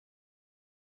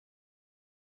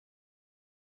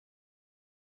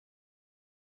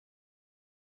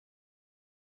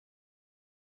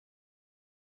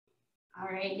All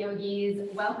right, yogis,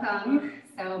 welcome.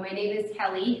 So my name is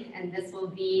Kelly, and this will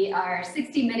be our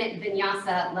 60-minute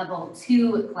Vinyasa level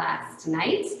 2 class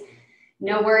tonight.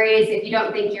 No worries if you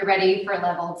don't think you're ready for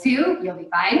level 2, you'll be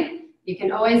fine. You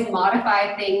can always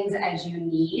modify things as you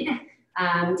need.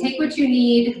 Take what you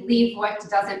need, leave what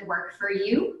doesn't work for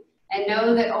you, and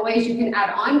know that always you can add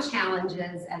on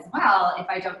challenges as well if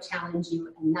I don't challenge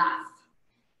you enough.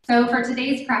 So for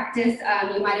today's practice,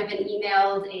 you might have been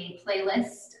emailed a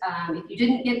playlist. If you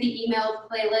didn't get the emailed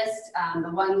playlist,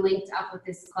 the one linked up with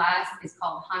this class is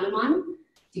called Hanuman.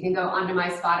 You can go onto my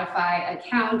Spotify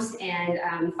account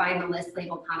and find the list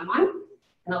labeled Hanuman,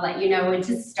 and I'll let you know when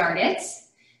to start it.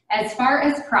 As far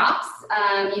as props,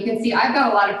 you can see I've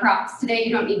got a lot of props today.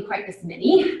 You don't need quite this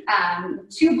many.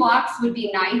 2 blocks would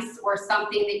be nice, or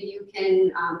something that you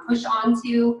can push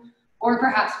onto, or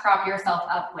perhaps prop yourself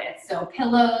up with. So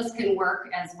pillows can work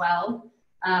as well,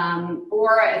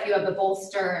 or if you have a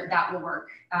bolster, that will work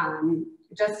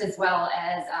just as well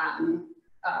as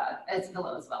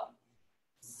pillow as well.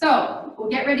 So we'll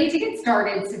get ready to get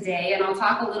started today, and I'll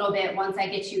talk a little bit once I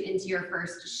get you into your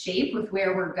first shape with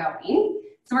where we're going.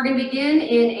 So we're going to begin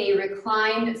in a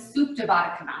reclined Supta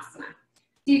Baddha Konasana.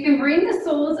 So you can bring the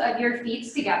soles of your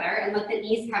feet together and let the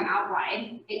knees come out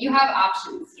wide, and you have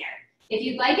options here. If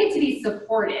you'd like it to be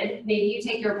supported, maybe you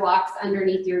take your blocks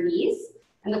underneath your knees,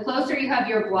 and the closer you have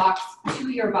your blocks to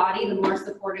your body, the more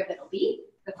supportive it'll be.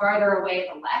 The farther away,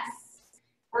 the less.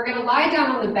 We're going to lie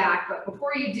down on the back, but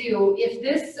before you do, if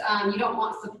this you don't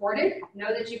want supported,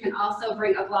 know that you can also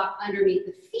bring a block underneath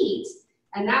the feet,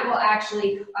 and that will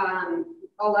actually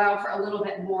allow for a little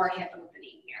bit more hip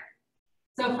opening here.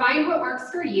 So find what works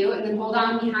for you, and then hold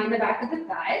on behind the back of the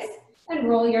thighs, and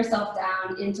roll yourself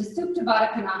down into Supta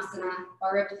Baddha Konasana,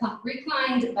 or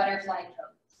reclined butterfly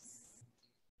pose.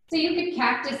 So you could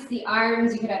cactus the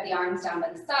arms, you could have the arms down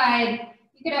by the side,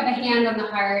 you could have a hand on the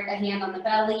heart, a hand on the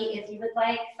belly if you would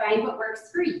like. Find what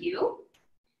works for you.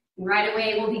 And right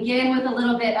away, we'll begin with a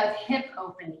little bit of hip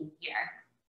opening here.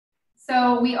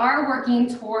 So we are working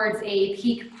towards a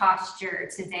peak posture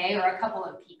today, or a couple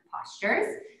of peak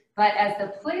postures. But as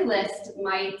the playlist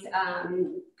might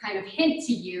kind of hint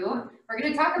to you, we're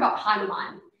going to talk about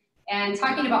Hanuman. And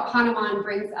talking about Hanuman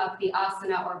brings up the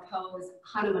asana or pose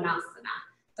Hanumanasana.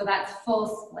 So that's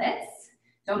full splits.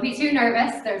 Don't be too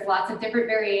nervous. There's lots of different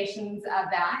variations of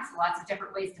that, lots of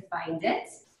different ways to find it.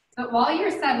 But while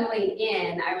you're settling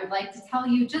in, I would like to tell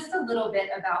you just a little bit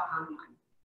about Hanuman.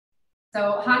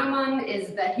 So Hanuman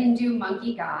is the Hindu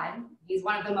monkey god. He's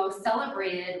one of the most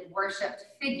celebrated, worshipped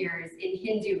figures in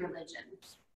Hindu religion.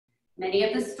 Many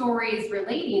of the stories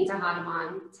relating to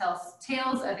Hanuman tell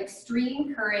tales of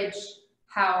extreme courage,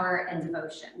 power, and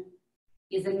devotion.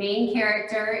 He's a main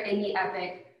character in the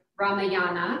epic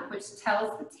Ramayana, which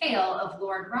tells the tale of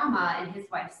Lord Rama and his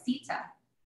wife Sita.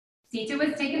 Sita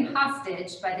was taken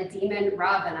hostage by the demon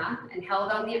Ravana and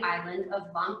held on the island of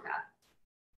Lanka.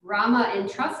 Rama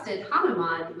entrusted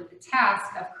Hanuman with the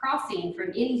task of crossing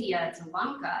from India to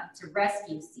Lanka to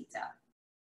rescue Sita.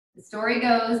 The story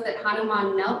goes that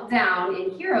Hanuman knelt down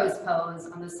in hero's pose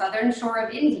on the southern shore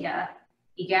of India.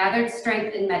 He gathered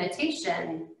strength in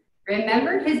meditation,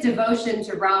 remembered his devotion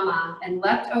to Rama, and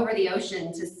leapt over the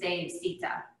ocean to save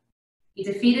Sita. He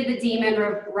defeated the demon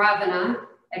Ravana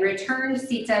and returned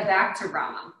Sita back to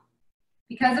Rama.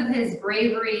 Because of his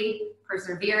bravery,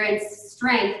 perseverance,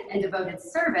 strength, and devoted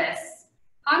service,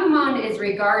 Hanuman is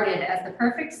regarded as the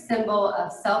perfect symbol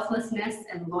of selflessness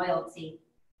and loyalty.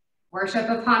 Worship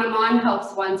of Hanuman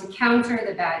helps one to counter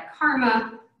the bad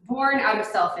karma born out of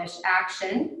selfish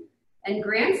action and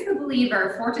grants the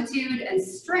believer fortitude and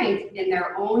strength in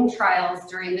their own trials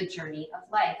during the journey of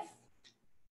life.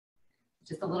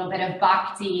 Just a little bit of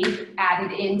bhakti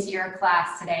added into your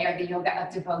class today, or the yoga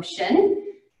of devotion.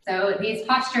 So these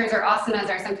postures or asanas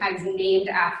are sometimes named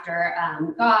after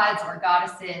gods or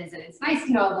goddesses, and it's nice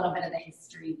to know a little bit of the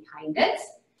history behind it.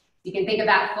 You can think of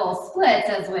that full split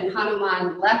as when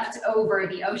Hanuman leapt over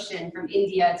the ocean from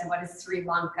India to what is Sri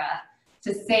Lanka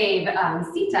to save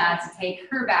Sita, to take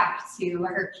her back to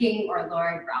her king or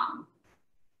Lord Ram.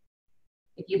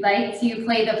 If you'd like to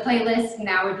play the playlist,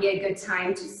 now would be a good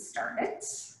time to start it.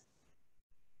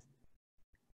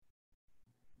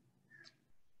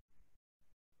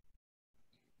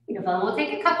 Beautiful, and we'll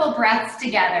take a couple breaths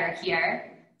together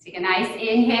here. Take a nice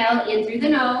inhale in through the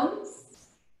nose.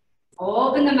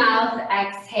 Open the mouth,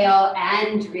 exhale,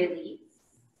 and release.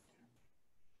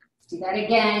 Do that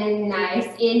again. Nice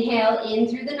inhale in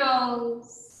through the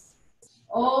nose.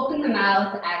 Open the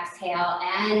mouth, exhale,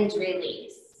 and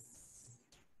release.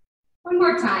 One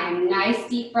more time. Nice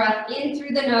deep breath in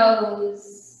through the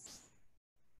nose.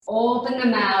 Open the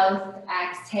mouth,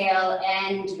 exhale,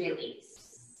 and release.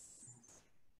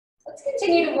 Let's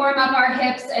continue to warm up our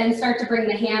hips and start to bring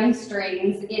the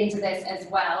hamstrings into this as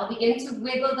well. Begin to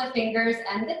wiggle the fingers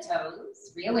and the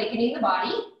toes, reawakening the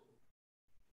body.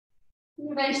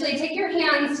 And eventually take your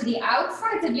hands to the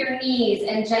outsides of your knees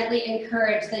and gently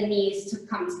encourage the knees to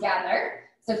come together.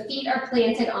 So feet are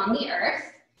planted on the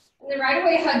earth. And then right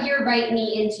away, hug your right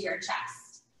knee into your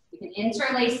chest. You can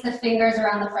interlace the fingers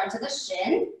around the front of the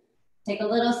shin. Take a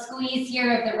little squeeze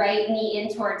here of the right knee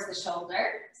in towards the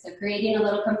shoulder. So creating a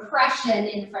little compression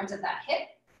in front of that hip.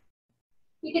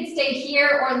 You could stay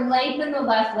here or lengthen the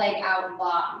left leg out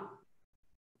long.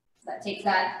 So that takes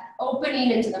that opening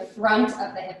into the front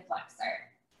of the hip flexor.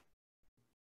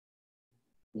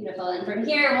 Beautiful, and from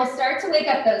here, we'll start to wake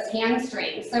up those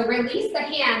hamstrings. So release the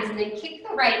hands and then kick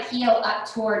the right heel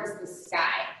up towards the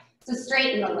sky. So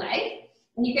straighten the leg,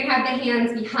 and you can have the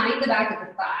hands behind the back of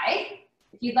the thigh.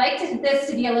 If you'd like this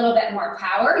to be a little bit more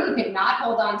power, you can not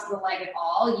hold on to the leg at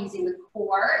all, using the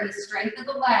core and the strength of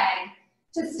the leg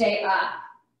to stay up.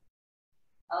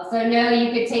 Also know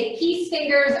you could take peace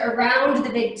fingers around the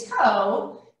big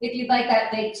toe if you'd like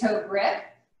that big toe grip.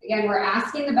 Again, we're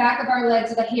asking the back of our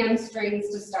legs or the hamstrings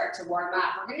to start to warm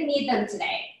up. We're going to need them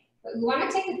today, but we want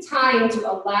to take the time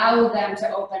to allow them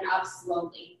to open up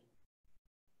slowly.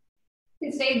 You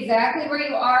can stay exactly where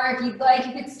you are. If you'd like,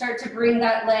 you could start to bring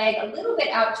that leg a little bit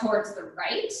out towards the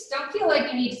right. Don't feel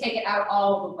like you need to take it out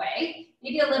all the way.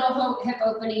 Maybe a little hip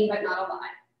opening, but not a lot.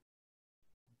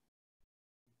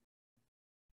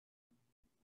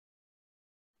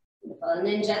 And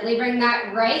then gently bring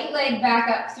that right leg back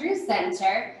up through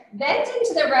center, bend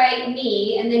into the right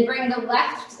knee, and then bring the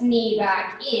left knee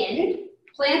back in.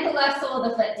 Plant the left sole of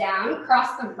the foot down,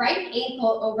 cross the right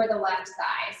ankle over the left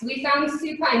thigh. So we found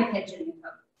supine pigeon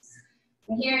pose.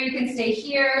 And here you can stay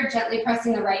here, gently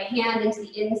pressing the right hand into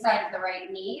the inside of the right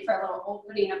knee for a little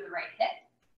opening of the right hip.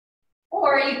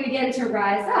 Or you can begin to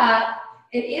rise up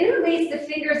and interlace the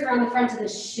fingers around the front of the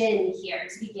shin here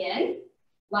to begin.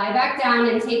 Lie back down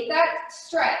and take that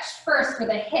stretch first for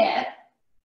the hip.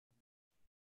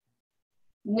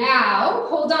 Now,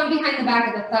 hold on behind the back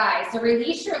of the thigh. So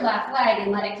release your left leg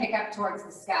and let it kick up towards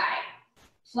the sky.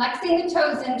 Flexing the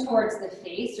toes in towards the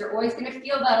face. You're always going to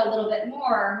feel that a little bit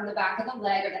more on the back of the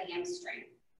leg or the hamstring.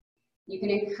 You can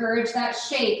encourage that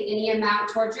shape any amount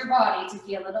towards your body to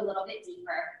feel it a little bit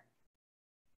deeper.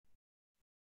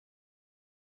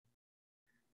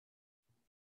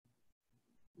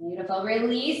 Beautiful.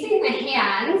 Releasing the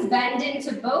hands, bend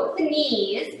into both the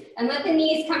knees and let the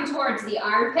knees come towards the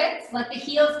armpits. Let the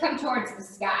heels come towards the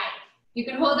sky. You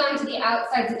can hold on to the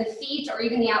outsides of the feet or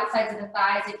even the outsides of the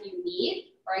thighs if you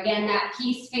need. Or again, that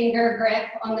peace finger grip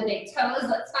on the big toes.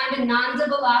 Let's find a Nanda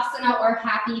Balasana or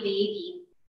happy baby.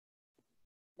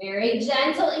 Very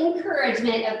gentle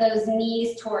encouragement of those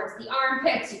knees towards the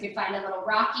armpits. You could find a little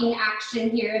rocking action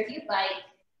here if you'd like.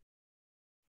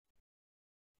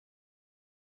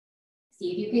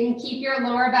 See if you can keep your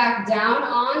lower back down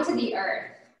onto the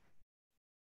earth.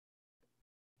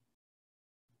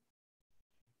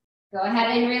 Go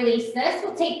ahead and release this.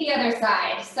 We'll take the other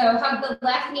side. So hug the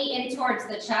left knee in towards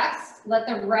the chest. Let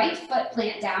the right foot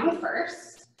plant down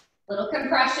first. Little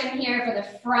compression here for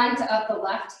the front of the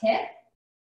left hip.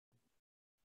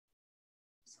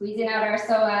 Squeezing out our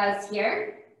psoas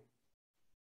here.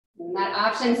 And that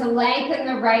option to lengthen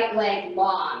the right leg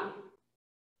long.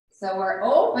 So we're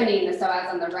opening the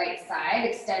psoas on the right side,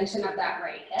 extension of that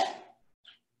right hip.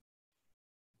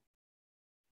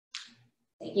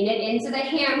 Taking it into the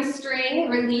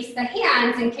hamstring, release the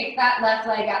hands and kick that left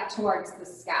leg up towards the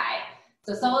sky.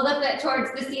 So sole of the foot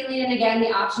towards the ceiling, and again,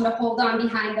 the option to hold on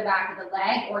behind the back of the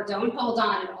leg or don't hold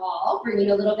on at all,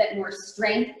 bringing a little bit more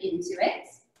strength into it.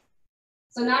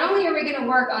 So not only are we going to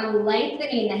work on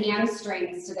lengthening the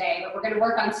hamstrings today, but we're going to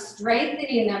work on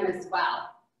strengthening them as well.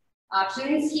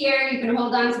 Options here, you can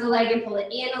hold on to the leg and pull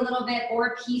it in a little bit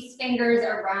or peace fingers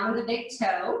around the big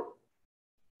toe.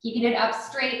 Keeping it up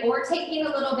straight or taking a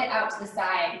little bit out to the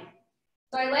side.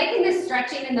 So I liken this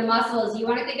stretching in the muscles. You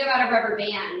want to think about a rubber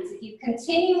band. If you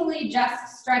continually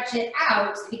just stretch it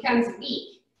out, it becomes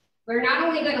weak. We're not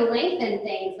only going to lengthen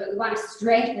things, but we want to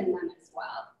strengthen them as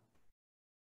well.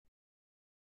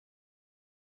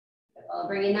 So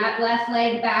bringing that left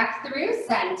leg back through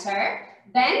center.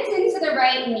 Bend into the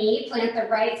right knee, plant the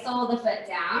right sole of the foot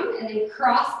down, and then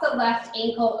cross the left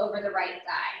ankle over the right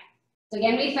thigh. So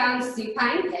again, we found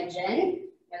supine pigeon.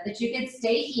 Know that you could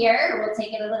stay here. We'll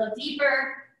take it a little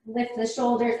deeper, lift the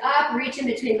shoulders up, reach in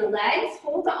between the legs,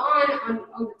 hold on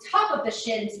the top of the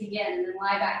shin to begin, and then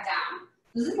lie back down.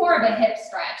 This is more of a hip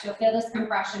stretch. You'll feel this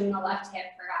compression in the left hip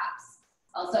perhaps.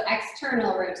 Also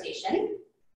external rotation.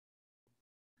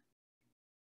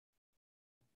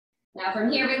 Now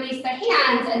from here, release the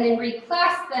hands and then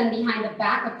reclasp them behind the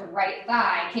back of the right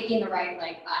thigh, kicking the right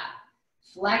leg up.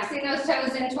 Flexing those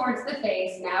toes in towards the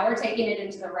face. Now we're taking it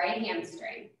into the right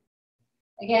hamstring.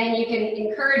 Again, you can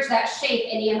encourage that shape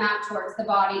any amount towards the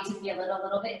body to feel it a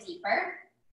little bit deeper.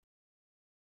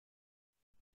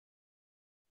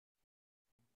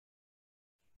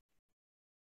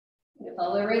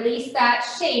 Beautiful. We'll release that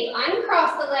shape,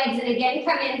 uncross the legs, and again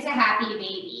come into happy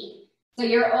baby. So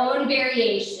your own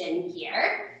variation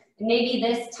here. And maybe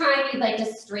this time you'd like to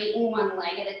straighten one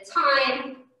leg at a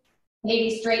time.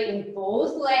 Maybe straighten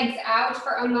both legs out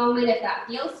for a moment if that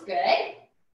feels good.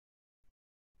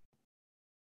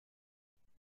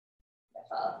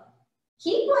 Beautiful.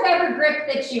 Keep whatever grip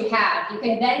that you have. You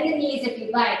can bend the knees if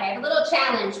you'd like. I have a little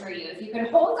challenge for you. If you can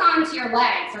hold on to your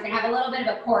legs, we're gonna have a little bit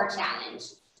of a core challenge.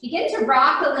 Begin to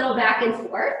rock a little back and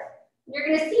forth. You're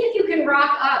gonna see if you can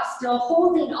rock up, still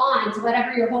holding on to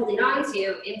whatever you're holding on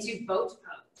to into boat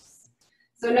pose.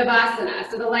 So Navasana,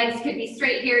 so the legs could be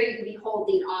straight here, you could be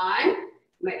holding on.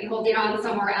 You might be holding on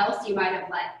somewhere else, you might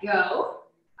have let go.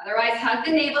 Otherwise, hug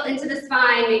the navel into the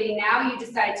spine. Maybe now you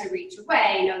decide to reach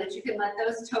away. Know that you can let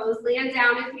those toes land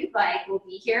down if you'd like. We'll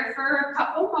be here for a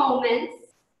couple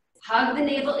moments. Hug the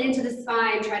navel into the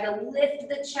spine, try to lift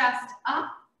the chest up,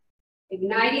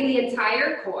 igniting the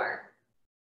entire core.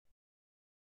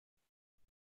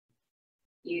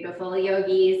 Beautiful,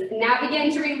 yogis. Now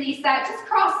begin to release that. Just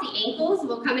cross the ankles.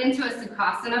 We'll come into a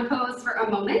Sukhasana pose for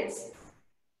a moment.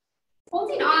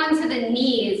 Holding on to the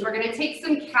knees, we're going to take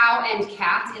some cow and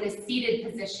cat in a seated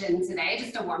position today,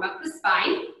 just to warm up the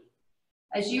spine.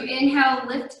 As you inhale,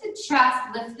 lift the chest,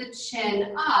 lift the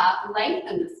chin up,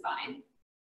 lengthen the spine.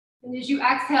 And as you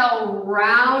exhale,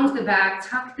 round the back,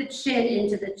 tuck the chin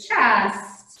into the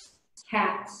chest,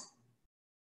 cat.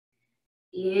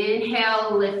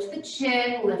 Inhale, lift the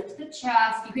chin, lift the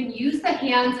chest. You can use the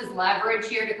hands as leverage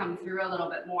here to come through a little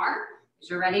bit more. As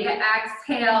you're ready to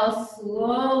exhale,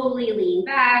 slowly lean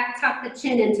back, tuck the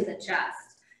chin into the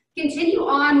chest. Continue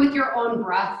on with your own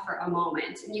breath for a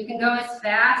moment. And you can go as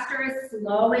fast or as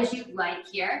slow as you'd like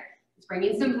here. Just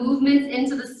bringing some movements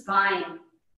into the spine.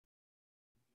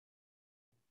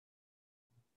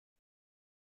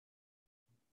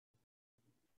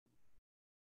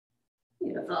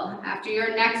 Beautiful. After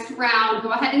your next round, go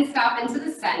ahead and stop into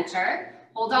the center.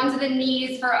 Hold on to the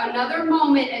knees for another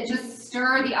moment and just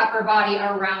stir the upper body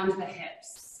around the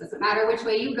hips. Doesn't matter which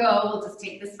way you go, we'll just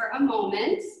take this for a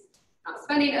moment. Not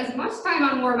spending as much time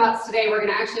on warm-ups today, we're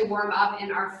gonna actually warm up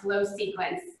in our flow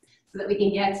sequence so that we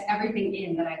can get everything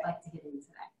in that I'd like to get in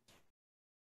today.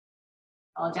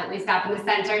 I'll gently stop in the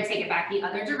center, take it back the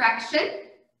other direction.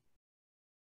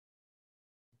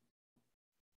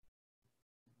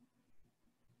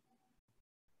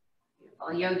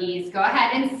 Yogis, go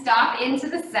ahead and stop into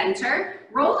the center.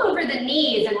 Roll over the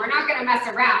knees, and we're not going to mess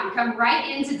around. Come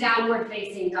right into downward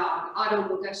facing dog, Adho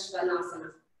Mukha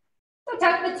Svanasana. So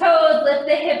tuck the toes, lift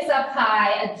the hips up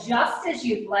high, adjust as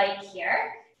you'd like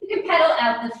here. You can pedal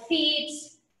out the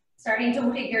feet, starting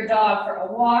to take your dog for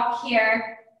a walk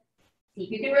here. See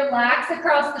if you can relax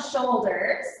across the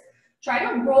shoulders. Try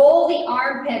to roll the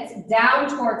armpits down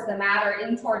towards the mat or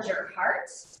in towards your heart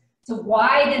to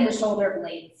widen the shoulder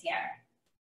blades here.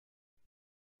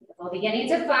 We're beginning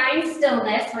to find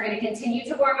stillness. We're going to continue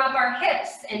to warm up our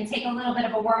hips and take a little bit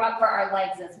of a warm up for our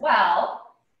legs as well.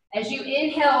 As you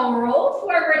inhale, roll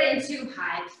forward into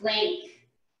high plank.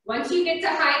 Once you get to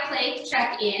high plank,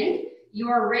 check in.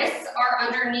 Your wrists are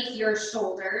underneath your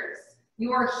shoulders.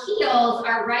 Your heels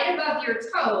are right above your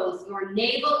toes. Your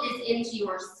navel is into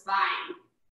your spine.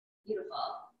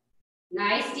 Beautiful.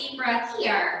 Nice deep breath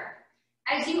here.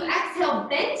 As you exhale,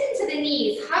 bend into the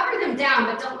knees, hover them down,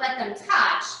 but don't let them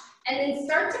touch. And then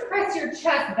start to press your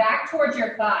chest back towards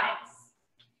your thighs.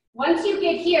 Once you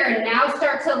get here, now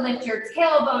start to lift your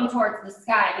tailbone towards the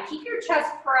sky. But keep your chest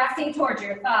pressing towards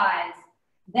your thighs.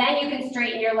 Then you can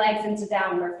straighten your legs into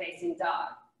downward facing dog.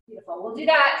 Beautiful. We'll do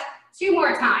that 2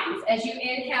 more times. As you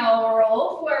inhale,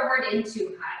 roll forward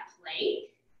into high plank.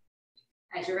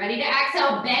 As you're ready to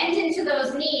exhale, bend into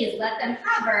those knees, let them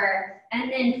hover,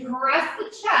 and then press the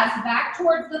chest back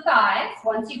towards the thighs.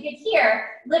 Once you get here,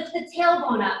 lift the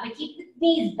tailbone up, but keep the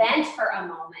knees bent for a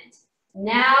moment.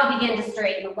 Now begin to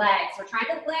straighten the legs. We're trying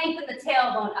to lengthen the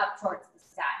tailbone up towards the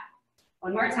sky.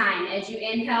 One more time. As you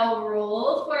inhale,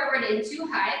 roll forward into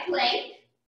high plank.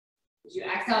 As you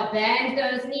exhale, bend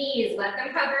those knees, let them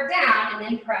hover down, and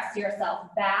then press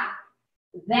yourself back.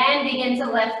 Then begin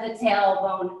to lift the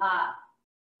tailbone up.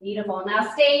 Beautiful. Now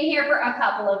stay here for a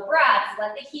couple of breaths.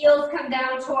 Let the heels come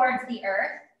down towards the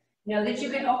earth. Know that you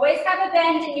can always have a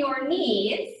bend in your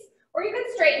knees, or you can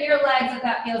straighten your legs if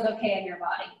that feels okay in your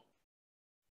body.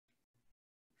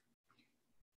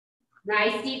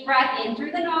 Nice deep breath in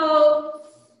through the nose.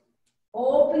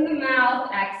 Open the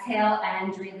mouth, exhale,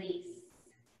 and release.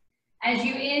 As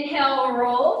you inhale,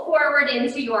 roll forward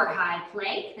into your high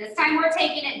plank. This time we're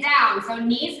taking it down, so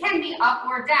knees can be up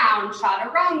or down,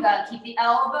 chaturanga. Keep the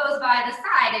elbows by the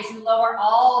side as you lower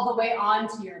all the way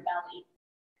onto your belly.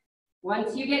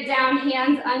 Once you get down,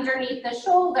 hands underneath the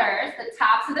shoulders, the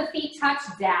tops of the feet touch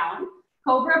down.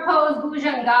 Cobra pose,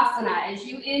 Bhujangasana. As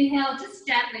you inhale, just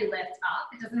gently lift up.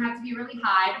 It doesn't have to be really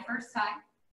high the first time.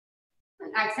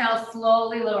 And exhale,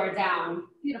 slowly lower down.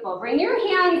 Beautiful. Bring your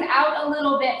hands out a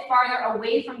little bit farther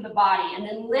away from the body and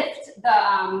then lift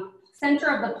the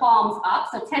center of the palms up,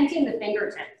 so tenting the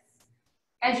fingertips.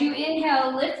 As you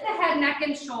inhale, lift the head, neck,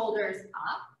 and shoulders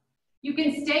up. You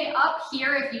can stay up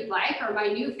here if you'd like, or my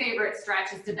new favorite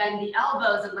stretch is to bend the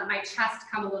elbows and let my chest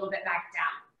come a little bit back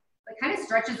down. It kind of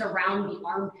stretches around the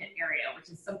armpit area, which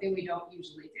is something we don't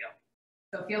usually do.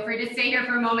 So feel free to stay here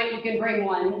for a moment. You can bring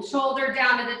one shoulder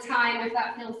down at a time if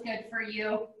that feels good for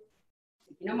you.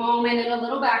 Taking a moment and a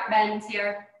little back bend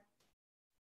here.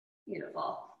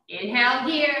 Beautiful. Inhale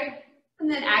here,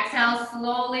 and then exhale,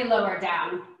 slowly lower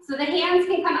down. So the hands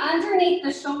can come underneath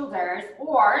the shoulders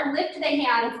or lift the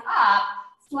hands up,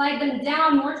 slide them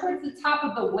down more towards the top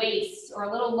of the waist or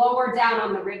a little lower down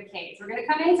on the rib cage. We're going to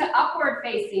come into upward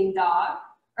facing dog,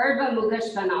 Urdhva Mukha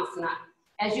Svanasana.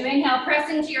 As you inhale, press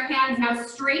into your hands. Now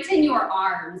straighten your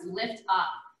arms, lift up.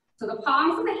 So the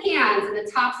palms of the hands and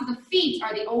the tops of the feet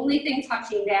are the only thing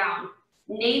touching down.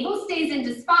 Navel stays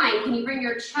into spine. Can you bring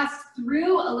your chest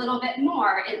through a little bit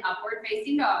more in upward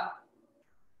facing dog?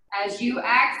 As you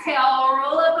exhale,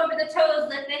 roll up over the toes,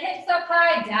 lift the hips up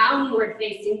high, downward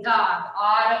facing dog,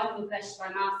 Adho Mukha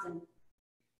Svanasana.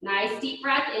 Nice deep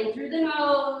breath in through the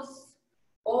nose,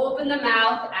 open the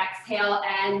mouth, exhale,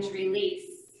 and release.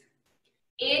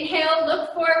 Inhale,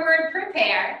 look forward,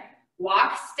 prepare.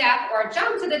 Walk, step, or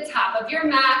jump to the top of your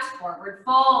mat, forward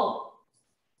fold.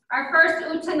 Our first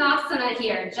Uttanasana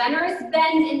here, generous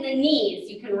bend in the knees.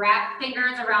 You can wrap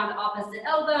fingers around opposite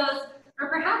elbows, or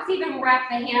perhaps even wrap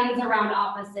the hands around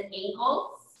opposite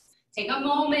ankles. Take a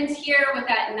moment here with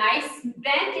that nice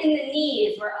bend in the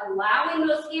knees. We're allowing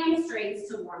those hamstrings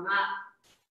to warm up.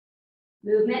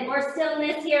 Movement or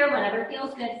stillness here, whatever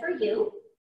feels good for you.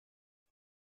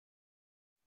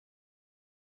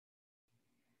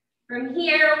 From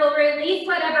here, we'll release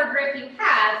whatever grip you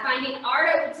have, finding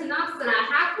Ardha Uttanasana,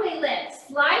 halfway lift.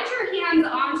 Slide your hands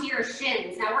onto your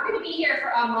shins. Now we're going to be here for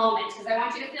a moment because I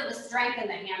want you to feel the strength in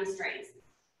the hamstrings.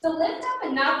 So lift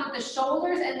up enough that the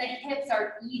shoulders and the hips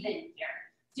are even here.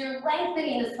 So you're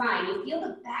lengthening the spine. You feel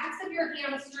the backs of your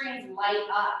hamstrings light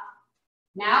up.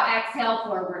 Now exhale,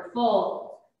 forward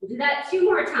fold. We'll do that 2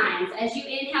 more times. As you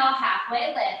inhale,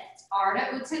 halfway lift, Ardha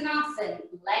Uttanasana,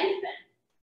 lengthen.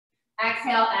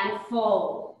 Exhale and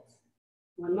fold.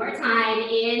 1 more time.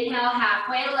 Inhale,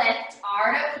 halfway lift,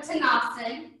 Ardha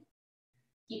Uttanasana.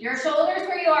 Keep your shoulders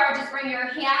where you are. Just bring your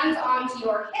hands onto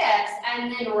your hips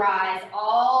and then rise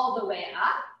all the way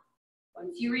up.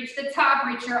 Once you reach the top,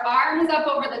 reach your arms up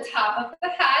over the top of the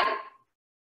head.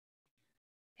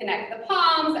 Connect the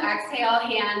palms. Exhale,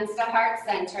 hands to heart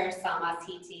center,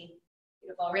 Samasthiti.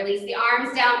 Beautiful. Release the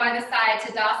arms down by the side,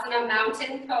 Tadasana,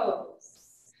 mountain pose.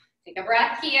 Take a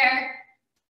breath here.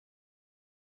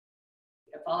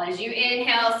 Beautiful. As you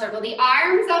inhale, circle the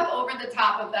arms up over the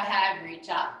top of the head, reach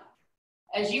up.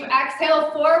 As you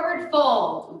exhale, forward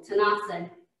fold,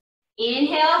 Uttanasana.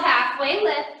 Inhale, halfway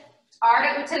lift,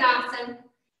 Ardha Uttanasana.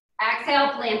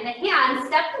 Exhale, plant the hands,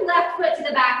 step the left foot to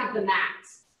the back of the mat.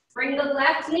 Bring the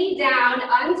left knee down,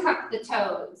 untuck the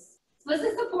toes. So this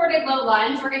is supported low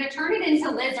lunge. We're going to turn it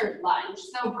into lizard lunge.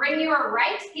 So bring your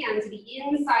right hand to the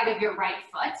inside of your right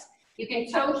foot. You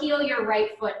can toe heel your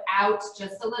right foot out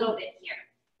just a little bit here.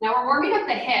 Now we're warming up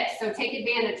the hips, so take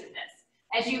advantage of this.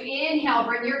 As you inhale,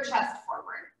 bring your chest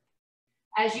forward.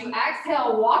 As you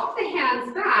exhale, walk the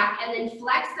hands back and then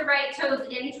flex the right toes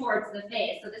in towards the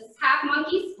face. So this is half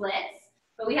monkey splits,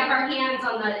 but we have our hands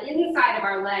on the inside of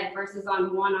our leg versus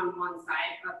on one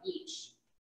side of each.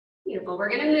 Beautiful. We're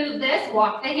going to move this.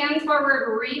 Walk the hands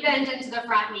forward, re-bend into the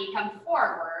front knee, come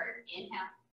forward. Inhale.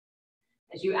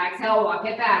 As you exhale, walk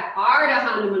it back. Ardha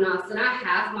Hanumanasana,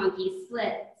 half monkey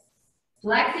splits.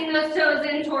 Flexing those toes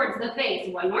in towards the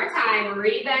face. 1 more time.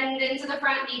 Re-bend into the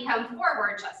front knee, come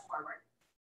forward, chest forward.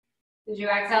 As you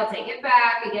exhale, take it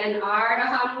back. Again, Ardha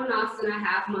Hanumanasana,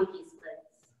 half monkey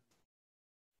splits.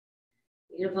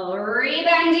 Beautiful.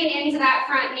 Re-bending into that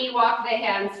front knee, walk the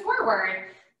hands forward.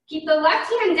 Keep the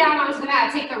left hand down onto the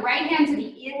mat. Take the right hand to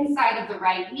the inside of the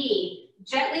right knee.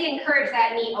 Gently encourage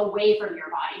that knee away from your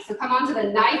body. So come onto the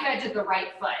knife edge of the right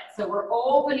foot. So we're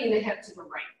opening the hip to the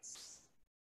right.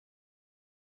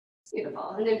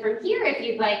 Beautiful. And then from here, if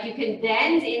you'd like, you can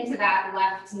bend into that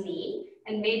left knee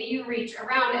and maybe you reach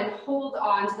around and hold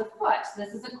on to the foot. So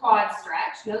this is a quad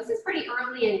stretch. Now, this is pretty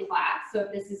early in class, so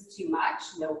if this is too much,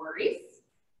 no worries.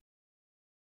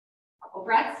 Couple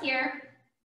breaths here.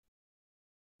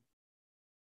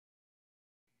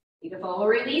 Beautiful. We'll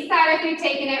release that if you've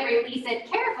taken it. Release it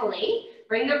carefully.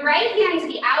 Bring the right hand to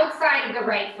the outside of the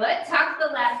right foot. Tuck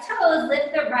the left toes.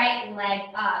 Lift the right leg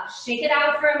up. Shake it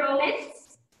out for a moment.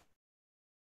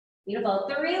 Beautiful.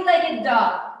 Three-legged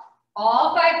dog.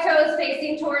 All 5 toes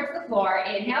facing towards the floor.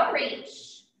 Inhale,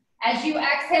 reach. As you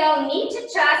exhale, knee to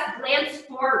chest, glance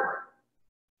forward.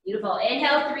 Beautiful.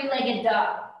 Inhale, three-legged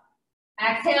dog.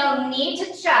 Exhale, knee to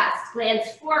chest,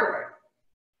 glance forward.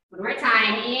 One more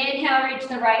time. Inhale, reach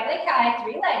the right leg high,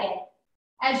 three-legged.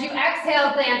 As you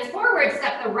exhale, glance forward,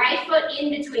 step the right foot in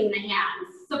between the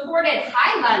hands. Supported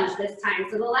high lunge this time,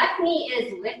 so the left knee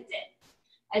is lifted.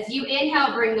 As you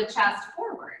inhale, bring the chest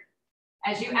forward.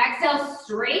 As you exhale,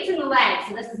 straighten the legs.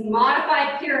 So this is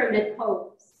modified pyramid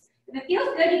pose. If it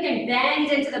feels good, you can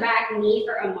bend into the back knee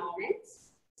for a moment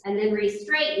and then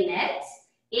re-straighten it.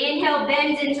 Inhale,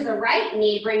 bend into the right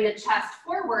knee, bring the chest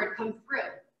forward, come through.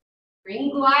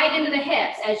 Bring glide into the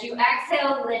hips. As you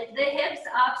exhale, lift the hips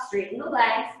up, straighten the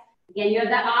legs. Again, you have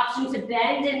that option to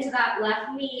bend into that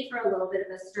left knee for a little bit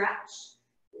of a stretch.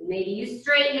 Maybe you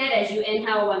straighten it as you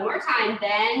inhale one more time,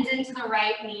 bend into the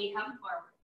right knee, come forward.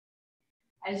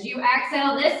 As you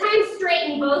exhale, this time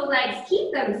straighten both legs,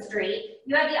 keep them straight.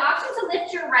 You have the option to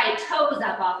lift your right toes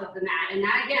up off of the mat, and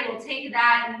that again will take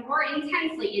that more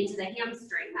intensely into the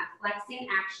hamstring, that flexing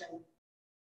action.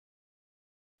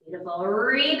 Beautiful.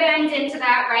 Rebend into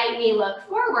that right knee, look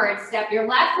forward. Step your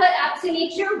left foot up to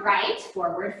meet your right,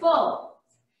 forward fold.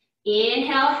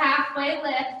 Inhale, halfway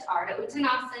lift, Ardha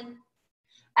Uttanasana.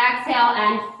 Exhale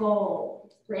and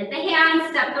fold. Plant the hands,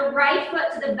 step the right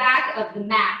foot to the back of the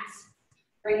mat.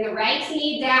 Bring the right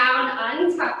knee down,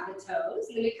 untuck the toes.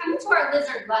 And then we come into our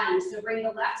lizard lunge. So bring the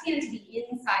left hand to the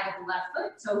inside of the left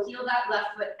foot. Toe heel that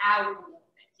left foot out a little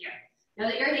bit here. Know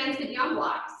that your hands could be on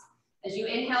blocks. As you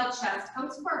inhale, chest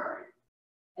comes forward.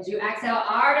 As you exhale,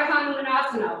 Ardha Hanuman,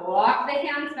 walk the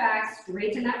hands back,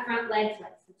 straighten that front leg,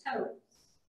 flex the toes.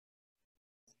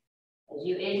 As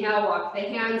you inhale, walk the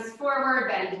hands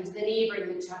forward, bend into the knee, bring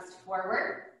the chest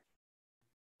forward.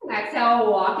 And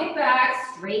exhale, walk it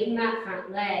back, straighten that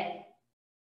front leg.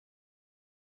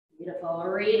 Beautiful.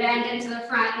 Rebend into the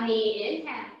front knee,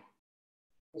 inhale.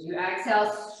 As you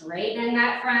exhale, straighten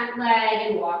that front leg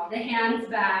and walk the hands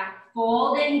back.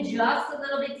 Fold in just a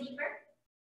little bit deeper.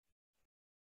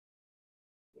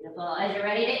 Beautiful. As you're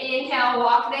ready to inhale,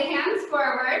 walk the hands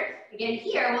forward. Again,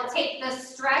 here we'll take the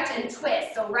stretch and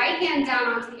twist. So right hand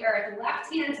down onto the earth,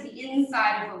 left hand to the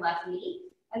inside of the left knee.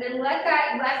 And then let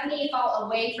that left knee fall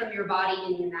away from your body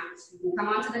in your mat. You can come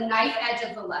onto the knife edge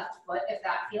of the left foot if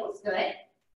that feels good.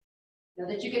 Know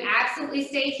that you can absolutely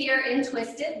stay here in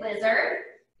twisted lizard.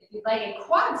 If you'd like a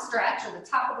quad stretch or the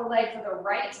top of the leg for the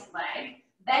right leg,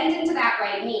 bend into that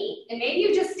right knee. And maybe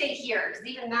you just stay here because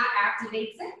even that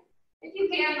activates it. If you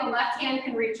can, the left hand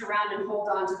can reach around and hold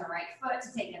on to the right foot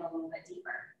to take it a little bit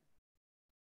deeper.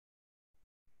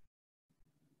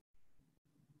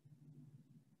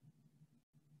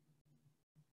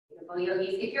 Beautiful,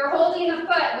 yogis. If you're holding the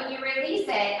foot, when you release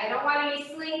it, I don't want any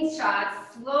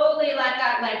slingshots. Slowly let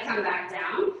that leg come back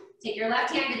down. Take your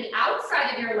left hand to the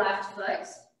outside of your left foot.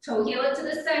 Toe heel it to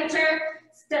the center.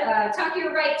 Tuck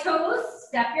your right toes.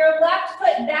 Step your left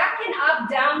foot back and up,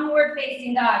 downward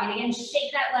facing dog. And again,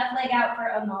 shake that left leg out for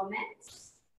a moment.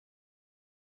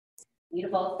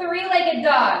 Beautiful. Three-legged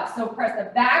dog. So press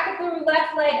the back of the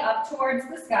left leg up towards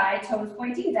the sky, toes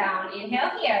pointing down.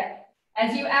 Inhale here.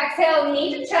 As you exhale,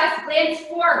 knee to chest, glance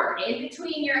forward in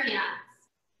between your hands.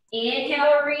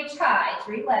 Inhale, reach high,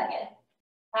 three-legged.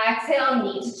 Exhale,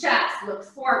 knee to chest, look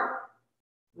forward.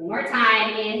 One more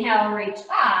time. Inhale, reach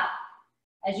up.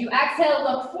 As you exhale,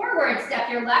 look forward, step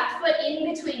your left foot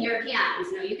in between your hands.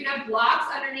 Now you can have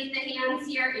blocks underneath the hands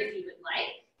here if you would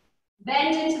like.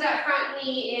 Bend into that front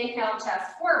knee, inhale,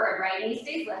 chest forward, right knee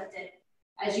stays lifted.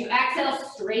 As you exhale,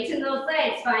 straighten those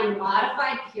legs, find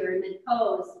modified pyramid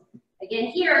pose. Again,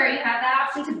 here you have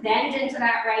the option to bend into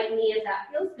that right knee if that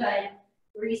feels good.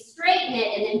 Re-straighten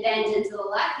it and then bend into the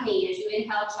left knee as you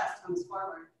inhale, chest comes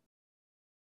forward.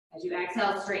 As you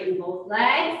exhale, straighten both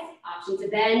legs. Option to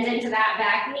bend into that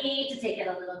back knee to take it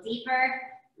a little deeper.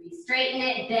 Re-straighten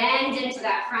it, bend into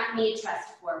that front knee,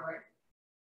 chest forward.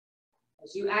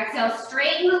 As you exhale,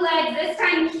 straighten the legs. This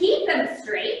time, keep them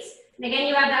straight. And again,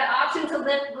 you have that option to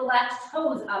lift the left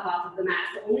toes up off of the mat.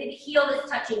 So only the heel is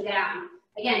touching down.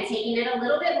 Again, taking it a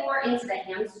little bit more into the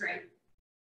hamstring.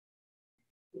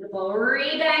 Beautiful.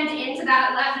 Rebend into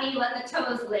that left knee. Let the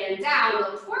toes land down.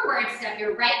 Look forward. Step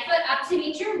your right foot up to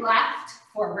meet your left.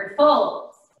 Forward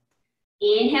fold.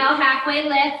 Inhale, halfway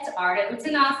lift. Ardha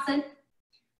Uttanasana.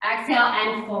 Exhale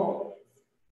and fold.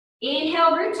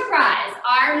 Inhale, root to rise.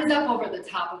 Arms up over the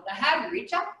top of the head.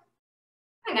 Reach up.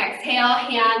 And exhale,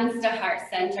 hands to heart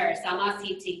center.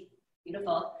 Samasthiti.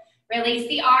 Beautiful. Release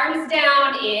the arms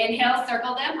down. Inhale,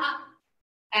 circle them up.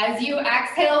 As you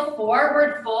exhale,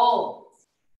 forward fold.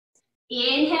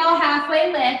 Inhale,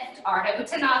 halfway lift. Ardha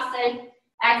Uttanasana.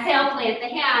 Exhale, plant the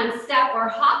hands. Step or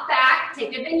hop back.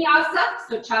 Take a vinyasa.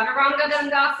 So chaturanga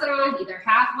dandasana, either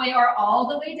halfway or all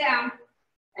the way down.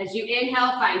 As you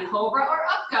inhale, find cobra or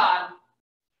up dog.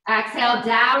 Exhale,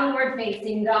 downward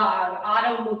facing dog.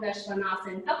 Adho Mukha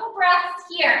Svanasana. Couple breaths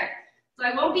here. So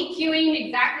I won't be cueing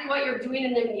exactly what you're doing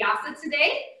in the vinyasa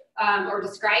today, or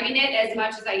describing it as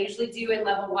much as I usually do in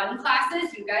level 1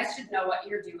 classes. You guys should know what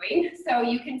you're doing. So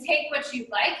you can take what you'd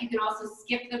like. You can also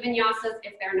skip the vinyasas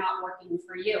if they're not working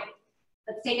for you.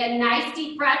 Let's take a nice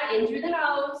deep breath in through the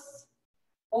nose.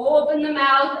 Open the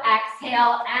mouth,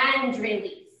 exhale, and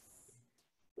release.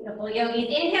 Beautiful yogis.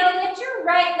 Inhale, lift your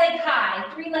right leg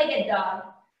high, three-legged dog.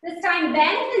 This time,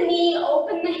 bend the knee,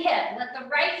 open the hip. Let the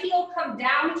right heel come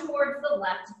down towards the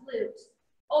left glute.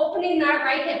 Opening that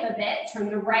right hip a bit, turn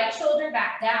the right shoulder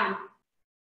back down.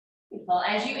 Beautiful.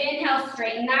 As you inhale,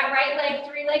 straighten that right leg,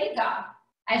 three-legged dog.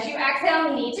 As you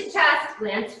exhale, knee to chest,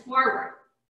 glance forward.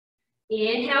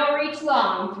 Inhale, reach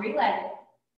long, three-legged.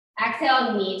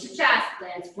 Exhale, knee to chest,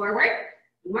 glance forward.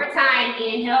 One more time,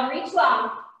 inhale, reach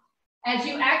long. As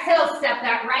you exhale, step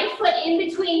that right foot in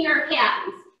between your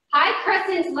hands. High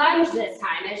crescent lunge this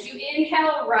time. As you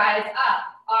inhale, rise up.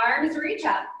 Arms reach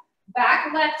up.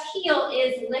 Back left heel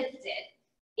is lifted.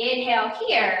 Inhale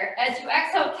here. As you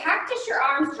exhale, cactus your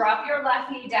arms. Drop your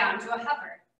left knee down to a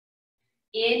hover.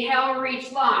 Inhale,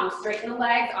 reach long. Straighten the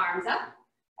legs, arms up.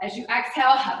 As you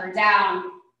exhale, hover down.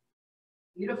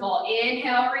 Beautiful.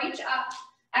 Inhale, reach up.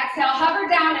 Exhale, hover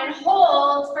down and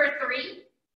hold for 3,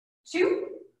 2,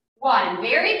 1.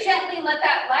 Very gently let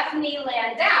that left knee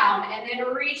land down and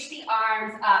then reach the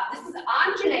arms up. This is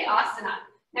Anjaneyasana.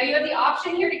 Now you have the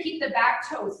option here to keep the back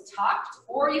toes tucked,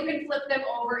 or you can flip them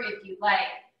over if you like.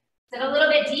 Sit a little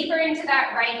bit deeper into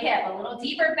that right hip, a little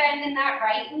deeper bend in that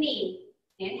right knee.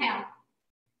 Inhale.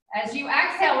 As you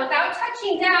exhale, without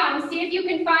touching down, see if you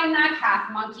can find that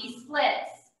half monkey splits.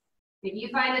 If you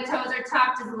find the toes are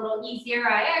tucked, is a little easier.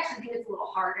 I actually think it's a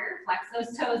little harder. Flex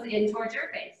those toes in towards your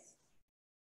face.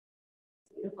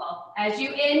 Beautiful. As you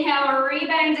inhale,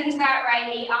 rebend into that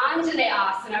right knee,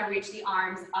 Anjaneyasana, reach the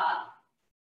arms up.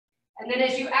 And then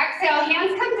as you exhale,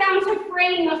 hands come down to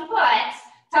frame the foot.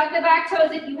 Tuck the back toes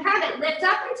if you have it. Lift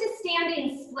up into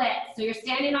standing split. So you're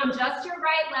standing on just your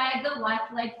right leg, the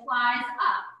left leg flies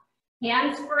up.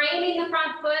 Hands framing the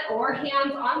front foot or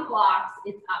hands on blocks.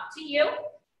 It's up to you.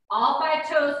 All 5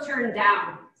 toes turn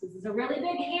down. So this is a really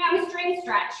big hamstring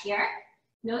stretch here.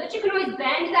 Know that you can always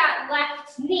bend that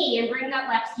left knee and bring that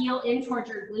left heel in towards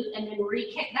your glute and then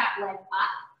re-kick that leg up.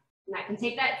 And I can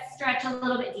take that stretch a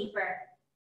little bit deeper.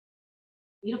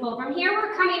 Beautiful. From here,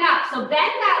 we're coming up. So bend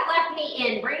that left knee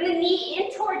in. Bring the knee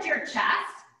in towards your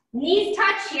chest. Knees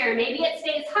touch here. Maybe it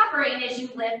stays hovering as you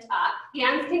lift up.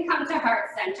 Hands can come to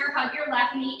heart center. Hug your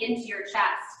left knee into your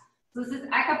chest. So this is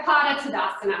Ekapada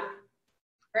Tadasana.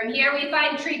 From here, we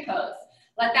find tree pose.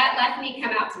 Let that left knee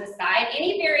come out to the side.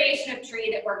 Any variation of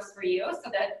tree that works for you. So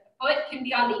the foot can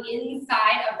be on the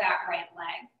inside of that right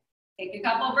leg. Take a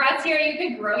couple breaths here. You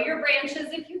can grow your branches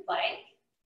if you'd like.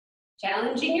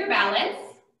 Challenging your balance.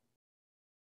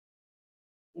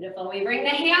 Beautiful. We bring the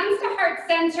hands to heart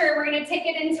center. We're going to take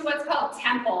it into what's called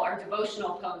temple or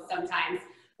devotional pose sometimes.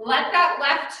 Let that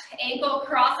left ankle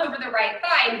cross over the right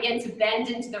thigh and begin to bend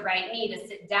into the right knee to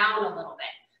sit down a little bit.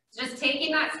 Just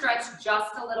taking that stretch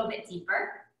just a little bit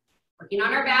deeper. Working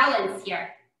on our balance here.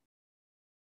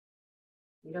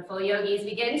 Beautiful yogis.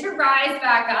 Begin to rise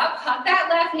back up. Hug that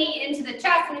left knee into the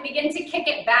chest and then begin to kick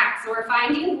it back. So we're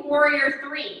finding warrior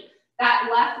 3. That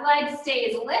left leg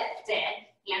stays lifted.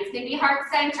 Hands can be heart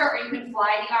center or you can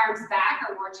fly the arms back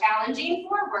or more challenging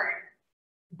forward.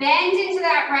 Bend into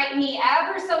that right knee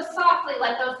ever so softly.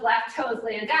 Let those left toes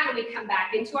land down and we come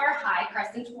back into our high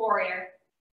crescent warrior.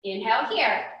 Inhale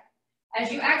here.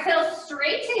 As you exhale,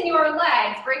 straighten your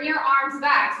legs. Bring your arms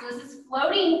back. So this is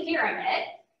floating pyramid.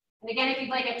 And again, if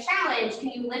you'd like a challenge, can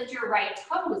you lift your right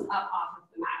toes up off of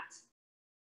the mat?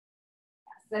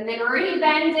 Yes. And then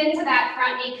re-bend into that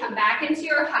front knee, come back into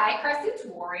your high crescent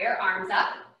warrior, arms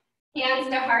up, hands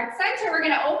to heart center. We're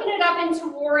gonna open it up into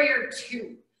warrior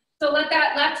two. So let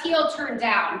that left heel turn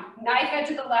down. Knife edge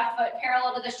of the left foot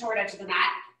parallel to the short edge of the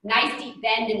mat. Nice deep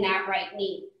bend in that right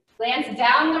knee. Glance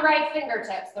down the right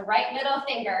fingertips, the right middle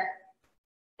finger,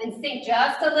 and sink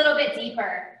just a little bit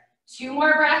deeper. 2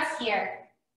 more breaths here.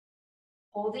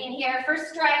 Holding here for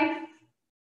strength.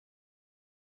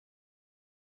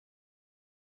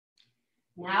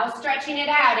 Now stretching it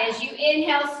out. As you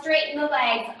inhale, straighten the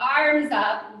legs, arms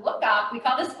up, look up. We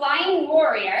call this flying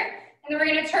warrior. And then we're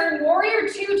gonna turn warrior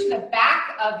two to the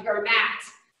back of your mat.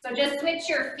 So just switch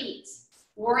your feet.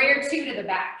 Warrior two to the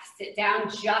back. Sit down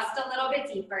just a little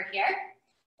bit deeper here.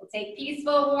 We'll take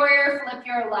peaceful warrior, flip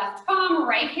your left palm,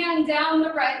 right hand down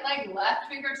the right leg, left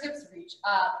fingertips reach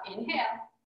up. Inhale.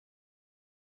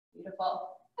 Beautiful.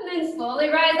 And then slowly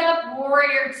rise up,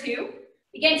 warrior two.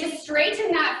 Begin to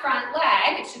straighten that front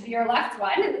leg, it should be your left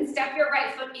one, and then step your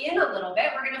right foot in a little bit.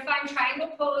 We're gonna find triangle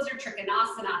pose or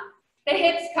trikonasana. The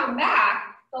hips come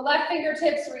back, the left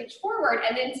fingertips reach forward,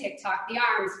 and then tick-tock the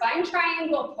arms. Find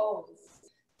triangle pose.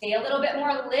 Stay a little bit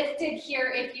more lifted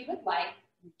here if you would like.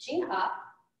 Reaching up,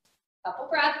 couple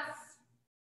breaths.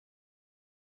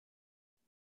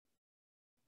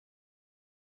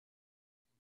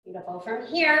 Beautiful. From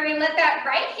here, we let that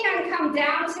right hand come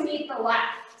down to meet the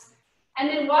left. And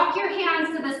then walk your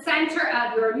hands to the center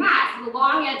of your mat, the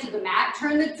long edge of the mat.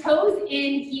 Turn the toes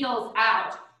in, heels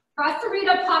out.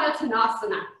 Prasarita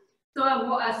Padottanasana. So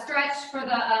a stretch for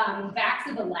the backs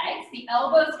of the legs. The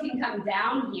elbows can come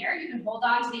down here. You can hold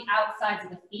on to the outsides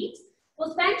of the feet.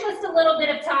 We'll spend just a little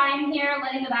bit of time here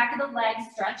letting the back of the legs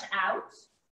stretch out.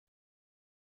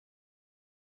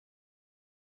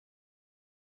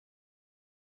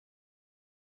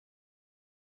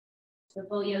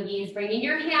 Triple yogis, bringing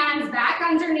your hands back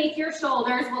underneath your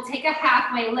shoulders. We'll take a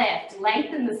halfway lift,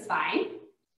 lengthen the spine.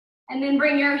 And then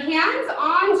bring your hands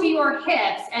onto your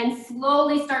hips and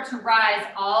slowly start to rise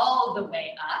all the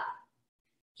way up.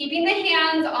 Keeping the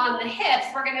hands on the hips,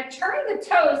 we're gonna turn the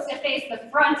toes to face the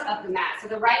front of the mat. So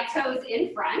the right toes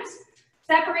in front.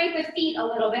 Separate the feet a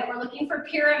little bit. We're looking for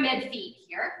pyramid feet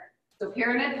here. So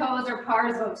pyramid pose or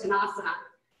Parsvottanasana.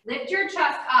 Lift your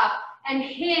chest up and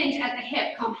hinge at the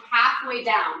hip, come halfway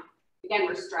down. Again,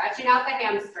 we're stretching out the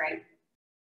hamstring.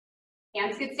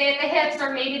 Hands could stay at the hips, or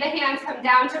maybe the hands come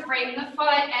down to frame the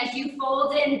foot as you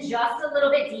fold in just a little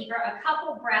bit deeper. A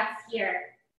couple breaths here.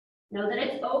 Know that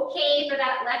it's okay for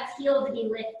that left heel to be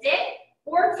lifted,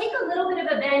 or take a little bit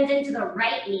of a bend into the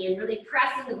right knee and really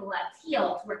press into the left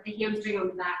heel to work the hamstring on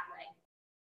the back leg.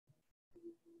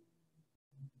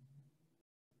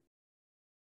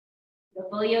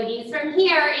 Beautiful yogis. From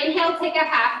here, inhale, take a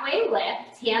halfway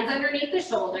lift, hands underneath the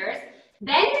shoulders.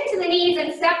 Bend into the knees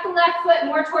and step the left foot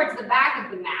more towards the back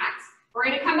of the mat. We're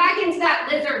going to come back into that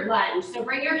lizard lunge. So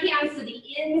bring your hands to the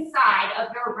inside of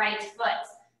your right foot.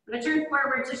 I'm going to turn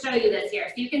forward to show you this here.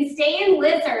 So you can stay in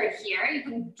lizard here. You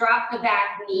can drop the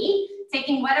back knee,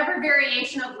 taking whatever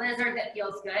variation of lizard that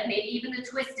feels good, maybe even the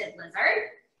twisted lizard.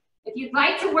 If you'd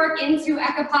like to work into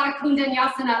Ekapada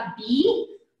Kundanyasana B,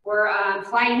 or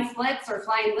flying splits or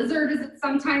flying lizard as it's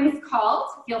sometimes called,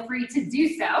 feel free to do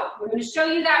so. We're going to show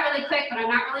you that really quick, but I'm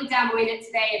not really demoing it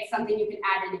today. It's something you can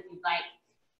add in if you'd like.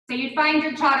 So you'd find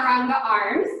your chaturanga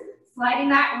arms, sliding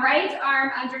that right arm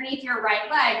underneath your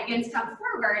right leg. Begin to come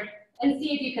forward and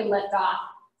see if you can lift off.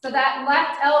 So that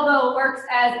left elbow works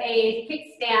as a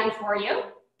kickstand for you.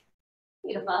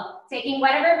 Beautiful. Taking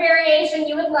whatever variation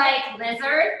you would like,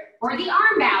 lizard or the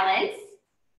arm balance.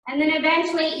 And then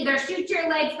eventually either shoot your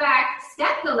legs back,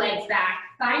 step the legs back,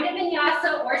 find a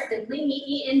vinyasa, or simply meet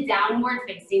me in downward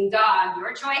facing dog.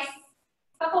 Your choice.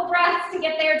 Couple breaths to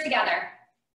get there together.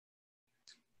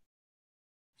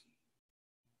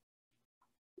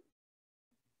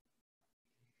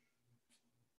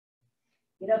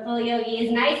 Beautiful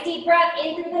yogis. Nice deep breath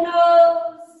in through the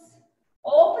nose.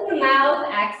 Open the mouth,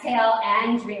 exhale,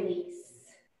 and release.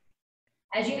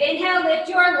 As you inhale, lift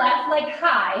your left leg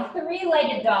high,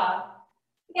 three-legged dog.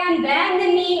 Again, bend the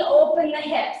knee, open the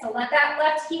hip. So let that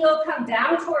left heel come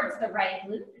down towards the right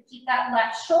glute. Keep that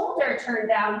left shoulder turned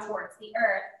down towards the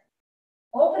earth.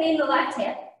 Opening the left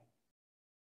hip.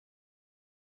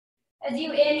 As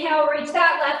you inhale, reach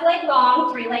that left leg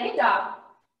long, three-legged dog.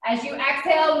 As you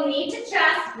exhale, knee to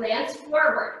chest, glance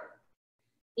forward.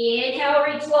 Inhale,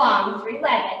 reach long,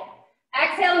 three-legged.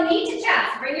 Exhale, knee to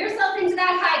chest. Bring yourself into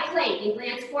that high plank and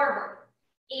glance forward.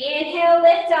 Inhale,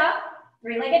 lift up,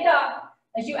 three-legged dog.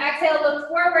 As you exhale, look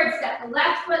forward, step the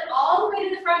left foot all the way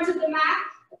to the front of the mat.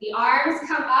 The arms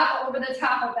come up over the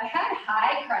top of the head,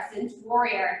 high crescent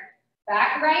warrior.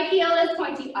 Back right heel is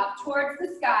pointing up towards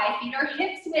the sky. Feet are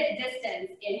hips width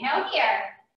distance. Inhale here.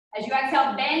 As you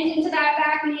exhale, bend into that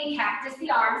back knee, cactus the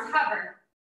arms, hover.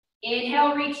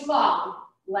 Inhale, reach long.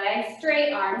 Legs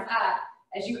straight, arms up.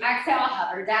 As you exhale,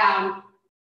 hover down.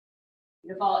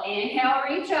 Beautiful. Inhale,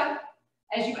 reach up.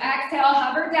 As you exhale,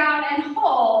 hover down and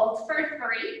hold for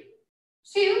 3,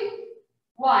 2,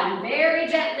 1. Very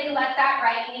gently let that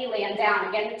right knee land down.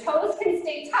 Again, the toes can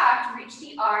stay tucked. Reach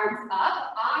the arms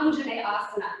up.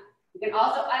 Anjaneyasana. You can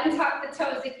also untuck the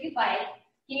toes if you'd like.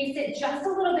 Can you sit just a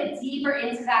little bit deeper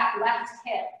into that left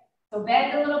hip? So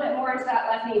bend a little bit more into that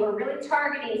left knee. We're really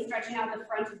targeting stretching out the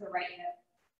front of the right hip.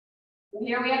 And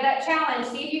here we have that challenge.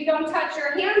 See if you don't touch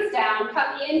your hands down.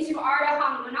 Come into Ardha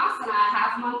Hanumanasana,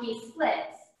 half monkey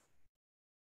splits.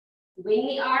 Wing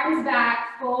the arms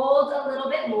back, fold a little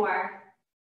bit more.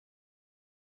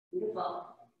 Beautiful.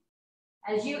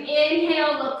 As you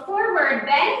inhale, look forward,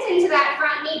 bend into that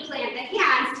front knee, plant the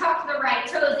hands, tuck the right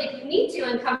toes if you need to,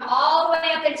 and come all the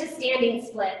way up into standing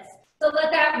splits. So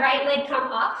let that right leg come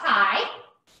up high.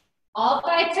 All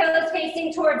 5 toes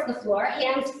facing towards the floor,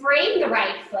 hands frame the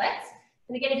right foot.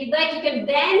 And again, if you'd like, you can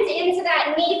bend into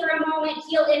that knee for a moment,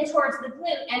 heel in towards the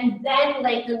glute, and then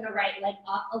lengthen the right leg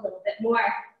up a little bit more.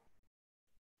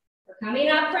 We're coming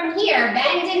up from here,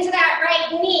 bend into that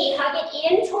right knee, hug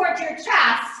it in towards your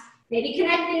chest. Maybe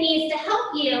connect the knees to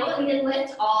help you, and then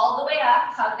lift all the way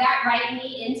up. Hug that right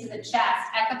knee into the chest.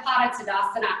 Ekapada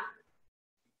Tadasana.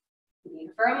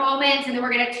 For a moment, and then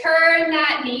we're going to turn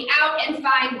that knee out and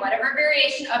find whatever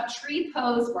variation of tree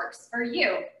pose works for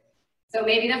you. So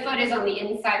maybe the foot is on the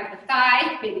inside of the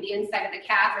thigh, maybe the inside of the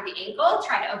calf or the ankle.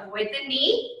 Try to avoid the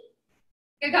knee.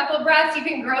 Take a couple breaths. You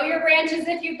can grow your branches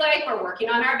if you'd like. We're working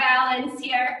on our balance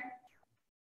here.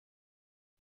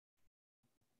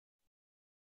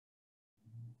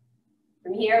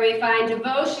 From here, we find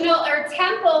devotional or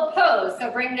temple pose.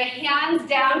 So bring the hands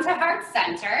down to heart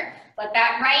center. Let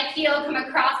that right heel come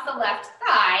across the left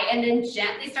thigh, and then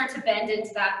gently start to bend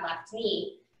into that left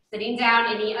knee. Sitting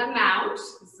down any amount.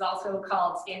 This is also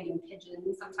called standing pigeon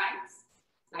sometimes.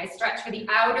 Nice stretch for the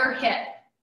outer hip.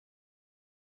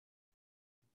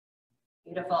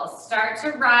 Beautiful. Start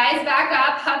to rise back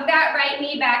up. Hug that right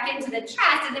knee back into the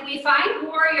chest, and then we find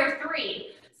warrior 3.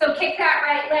 So kick that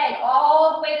right leg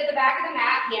all the way to the back of the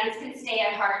mat. Hands can stay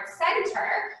at heart center,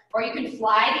 or you can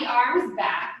fly the arms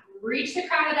back. Reach the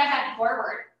crown of the head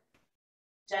forward.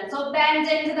 Gentle bend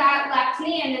into that left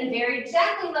knee, and then very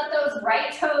gently let those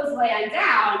right toes land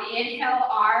down. Inhale,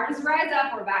 arms rise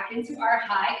up. We're back into our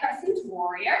high crescent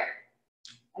warrior.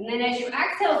 And then as you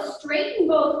exhale, straighten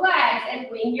both legs and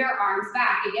wing your arms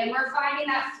back. Again, we're finding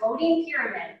that floating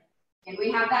pyramid. And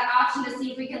we have that option to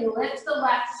see if we can lift the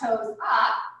left toes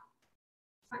up.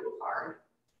 Kind of hard.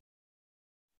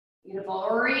 Beautiful.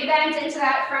 Rebend into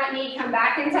that front knee. Come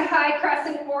back into high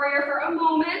crescent warrior for a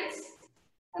moment.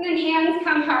 And then hands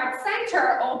come heart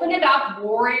center. Open it up,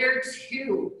 warrior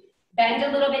 2. Bend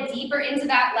a little bit deeper into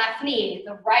that left knee.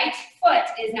 The right foot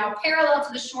is now parallel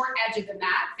to the short edge of the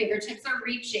mat. Fingertips are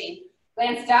reaching.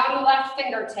 Glance down the left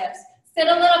fingertips. Sit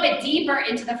a little bit deeper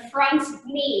into the front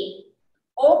knee.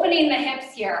 Opening the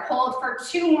hips here. Hold for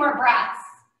 2 more breaths.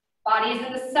 Body is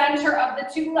in the center of the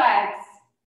 2 legs.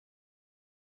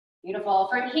 Beautiful.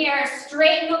 From here,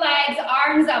 straighten the legs,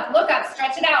 arms up, look up,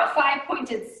 stretch it out,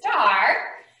 5-pointed star.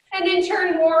 And then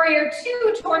turn warrior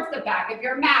 2 towards the back of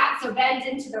your mat. So bend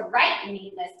into the right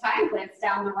knee this time. Glance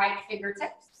down the right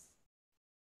fingertips.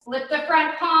 Flip the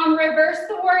front palm, reverse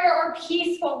the warrior or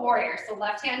peaceful warrior. So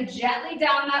left hand gently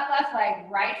down that left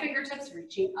leg, right fingertips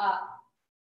reaching up.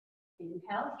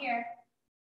 Inhale here.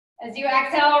 As you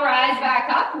exhale, rise back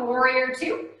up, warrior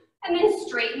 2. And then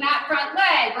straighten that front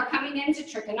leg. We're coming into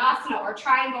Trikonasana or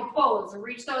triangle pose.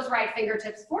 Reach those right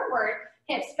fingertips forward,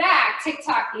 hips back,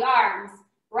 tick-tock the arms.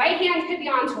 Right hand could be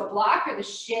onto a block or the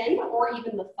shin or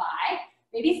even the thigh.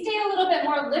 Maybe stay a little bit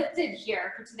more lifted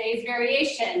here for today's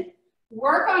variation.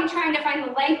 Work on trying to find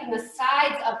the length in the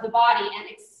sides of the body and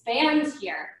expand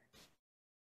here.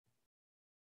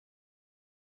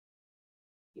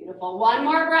 Beautiful. One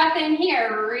more breath in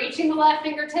here, reaching the left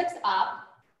fingertips up.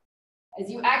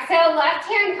 As you exhale, left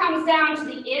hand comes down to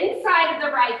the inside of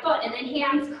the right foot, and then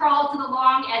hands crawl to the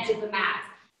long edge of the mat.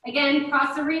 Again,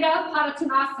 Prasarita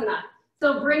Padottanasana.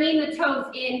 So bringing the toes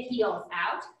in, heels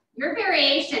out. Your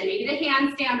variation, maybe the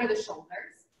hands stay under the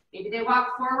shoulders. Maybe they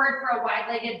walk forward for a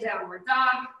wide-legged downward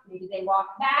dog. Maybe they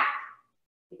walk back.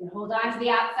 You can hold on to the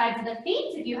outsides of the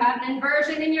feet. If you have an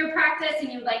inversion in your practice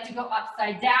and you'd like to go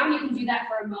upside down, you can do that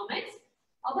for a moment.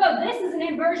 Although this is an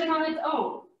inversion on its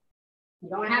own. You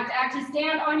don't have to actually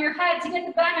stand on your head to get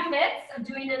the benefits of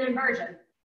doing an inversion.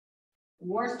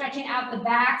 More stretching out the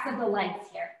backs of the legs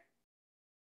here.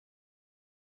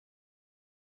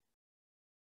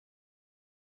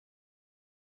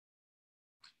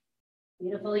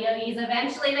 Beautiful, yogis.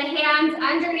 Eventually the hands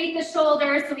underneath the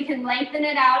shoulders so we can lengthen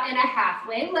it out in a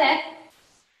halfway lift.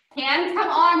 Hands come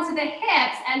onto the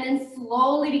hips and then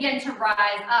slowly begin to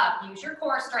rise up. Use your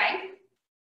core strength.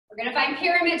 We're going to find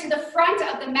pyramid to the front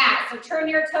of the mat. So turn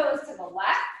your toes to the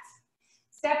left.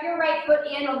 Step your right foot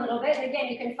in a little bit. And again,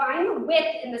 you can find the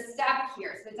width in the step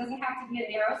here. So it doesn't have to be a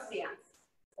narrow stance.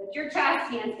 Lift your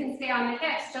chest. Hands can stay on the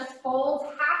hips. Just fold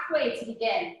halfway to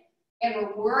begin. And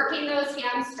we're working those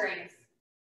hamstrings.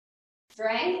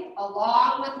 Strength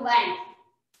along with length.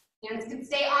 Hands can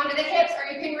stay onto the hips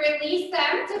or you can release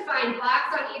them to find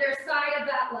blocks on either side of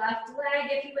that left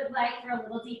leg if you would like for a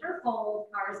little deeper fold.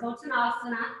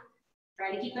 Parsvottanasana.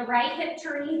 Try to keep the right hip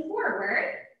turning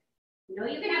forward. You know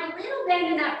you can have a little bend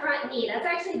in that front knee. That's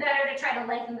actually better to try to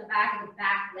lengthen the back of the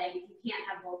back leg if you can't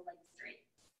have both legs straight.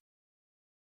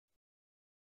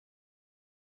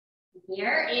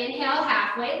 Here, inhale,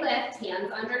 halfway lift,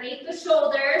 hands underneath the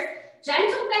shoulders.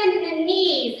 Gentle bend in the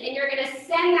knees, and you're going to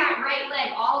send that right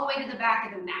leg all the way to the back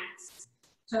of the mat.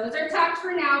 Toes are tucked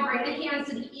for now. Bring the hands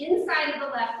to the inside of the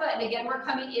left foot. And again, we're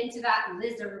coming into that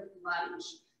lizard lunge.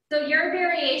 So your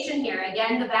variation here,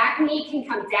 again, the back knee can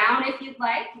come down if you'd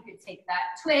like. You could take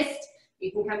that twist.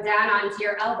 You can come down onto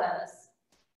your elbows.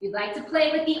 If you'd like to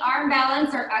play with the arm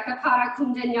balance or Ekapada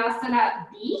Kundanyasana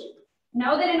B,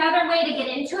 know that another way to get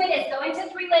into it is go into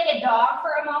three-legged dog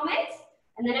for a moment.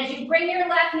 And then as you bring your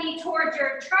left knee towards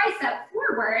your tricep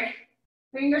forward,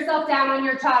 bring yourself down on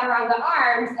your chaturanga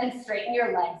arms and straighten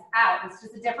your legs out. It's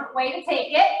just a different way to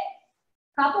take it.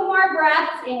 Couple more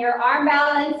breaths in your arm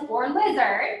balance or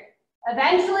lizard.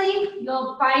 Eventually,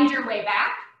 you'll find your way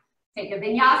back. Take a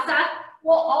vinyasa.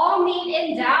 We'll all meet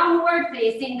in downward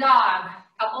facing dog.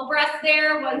 Couple breaths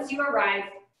there once you arrive.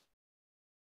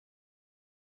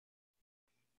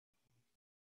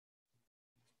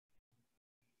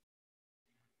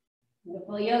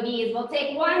 Beautiful, yogis. We'll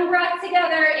take one breath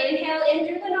together. Inhale in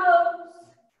through the nose.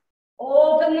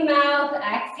 Open the mouth.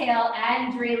 Exhale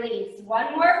and release.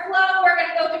 One more flow. We're going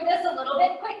to go through this a little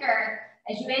bit quicker.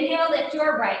 As you inhale, lift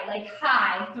your right leg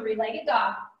high. Three-legged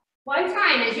dog. One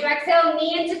time. As you exhale,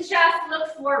 knee into chest. Look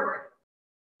forward.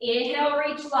 Inhale,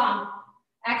 reach long.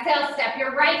 Exhale, step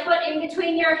your right foot in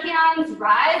between your hands.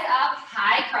 Rise up.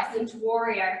 High crescent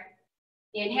warrior.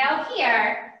 Inhale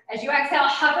here. As you exhale,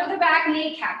 hover the back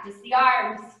knee, cactus the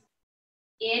arms.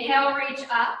 Inhale, reach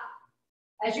up.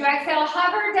 As you exhale,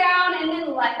 hover down and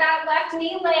then let that left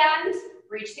knee land.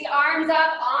 Reach the arms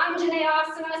up,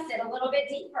 Anjaneyasana, sit a little bit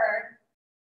deeper.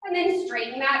 And then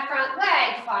straighten that front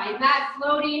leg. Find that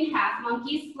floating half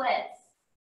monkey splits.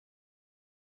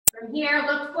 From here,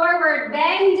 look forward,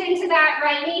 bend into that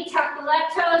right knee, tuck the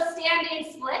left toes,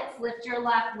 standing splits, lift your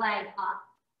left leg up.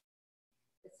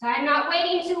 This time, not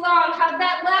waiting too long, hug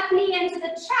that left knee into the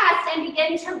chest and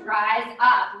begin to rise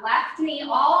up. Left knee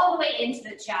all the way into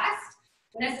the chest.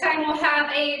 And this time we'll have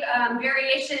a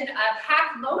variation of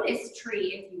half lotus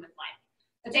tree if you would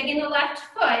like. So taking the left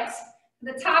foot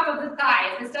to the top of the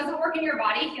thigh. If this doesn't work in your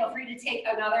body, feel free to take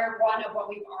another one of what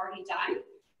we've already done.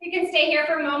 You can stay here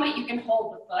for a moment. You can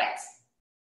hold the foot.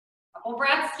 Couple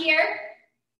breaths here.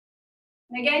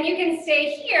 And again, you can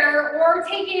stay here or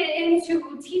taking it into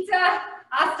Utthita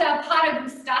Hasta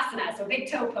Padangusthasana, so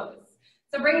big toe pose.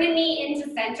 So bring the knee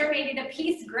into center, maybe the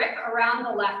peace grip around the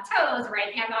left toes,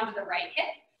 right hand onto the right hip.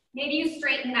 Maybe you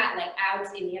straighten that leg out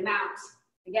in the amount.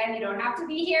 Again, you don't have to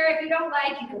be here if you don't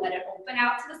like. You can let it open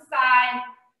out to the side.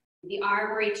 The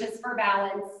arm reaches for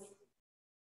balance.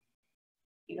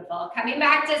 Beautiful. Coming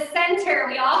back to center,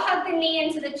 we all hug the knee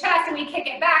into the chest and we kick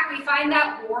it back. We find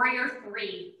that warrior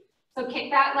three. So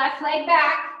kick that left leg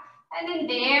back. And then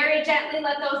very gently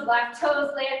let those left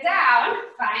toes land down.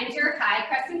 Find your high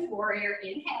crescent warrior.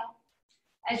 Inhale.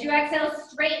 As you exhale,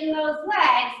 straighten those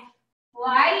legs.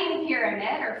 Flying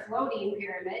pyramid or floating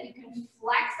pyramid. You can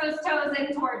flex those toes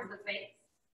in towards the face.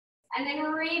 And then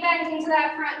rebend into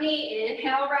that front knee.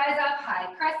 Inhale, rise up,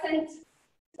 high crescent.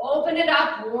 Open it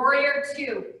up, warrior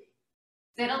two.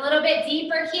 Sit a little bit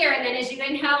deeper here, and then as you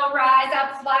inhale, rise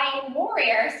up, flying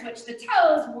warrior. Switch the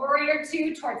toes, warrior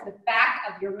two, towards the back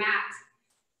of your mat.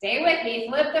 Stay with me,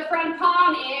 flip the front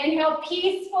palm, inhale,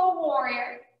 peaceful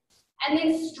warrior. And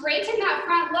then straighten that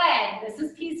front leg. This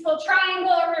is peaceful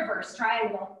triangle or reverse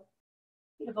triangle.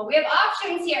 Beautiful, we have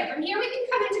options here. From here, we can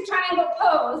come into triangle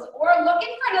pose, or look in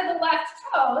front of the left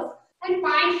toes and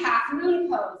find half moon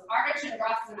pose, Ardha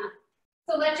Chandrasana.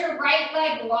 So let your right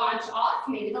leg launch off.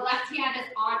 Maybe the left hand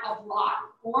is on a block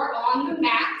or on the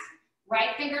mat.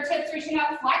 Right fingertips reaching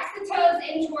up, flex the toes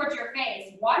in towards your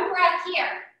face. One breath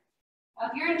here.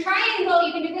 If you're in triangle,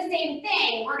 you can do the same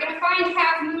thing. We're gonna find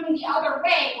half moon the other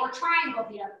way or triangle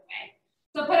the other way.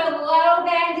 So put a low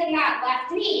bend in that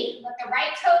left knee. Let the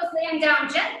right toes land down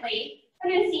gently,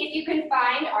 and then see if you can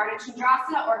find Ardha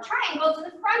Chandrasana or triangle to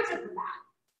the front of the mat.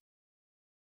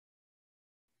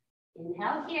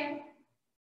 Inhale here.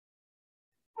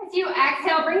 As you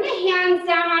exhale, bring the hands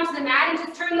down onto the mat and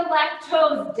just turn the left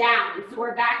toes down. So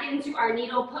we're back into our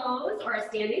needle pose or a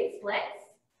standing splits.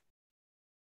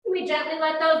 We gently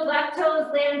let those left toes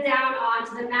land down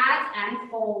onto the mat and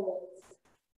fold.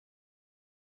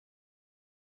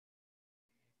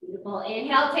 Beautiful.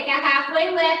 Inhale, take a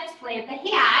halfway lift, plant the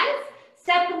hands.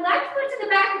 Step the left foot to the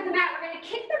back of the mat. We're going to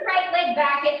kick the right leg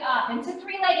back and up into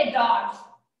three-legged dog.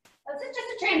 This is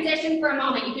just a transition for a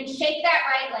moment. You can shake that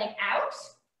right leg out.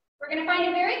 We're going to find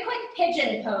a very quick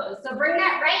pigeon pose. So bring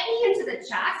that right knee into the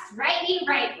chest, right knee,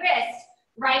 right wrist,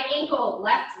 right ankle,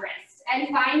 left wrist, and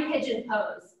find pigeon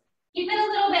pose. Keep it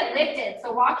a little bit lifted.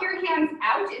 So walk your hands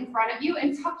out in front of you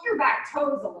and tuck your back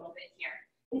toes a little bit here.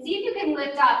 And see if you can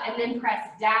lift up and then press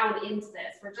down into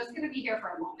this. We're just going to be here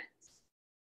for a moment.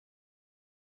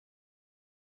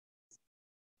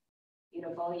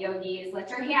 Beautiful, yogis. Let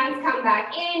your hands come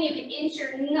back in. You can inch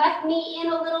your left knee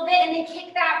in a little bit and then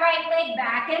kick that right leg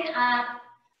back and up.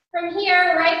 From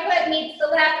here, right foot meets the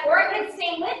left, or it can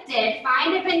stay lifted.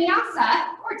 Find a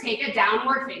vinyasa or take a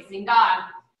downward facing dog.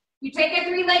 You take a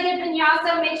three-legged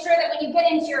vinyasa, make sure that when you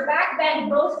get into your back bend,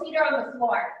 both feet are on the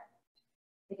floor.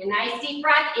 Take a nice deep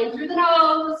breath in through the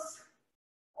nose.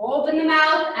 Open the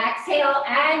mouth, exhale,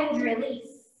 and release.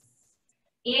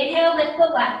 Inhale, lift the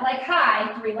left leg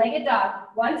high, three-legged dog.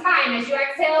 One time, as you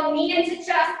exhale, knee into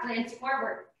chest, glance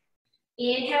forward.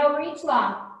 Inhale, reach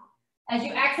long. As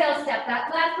you exhale, step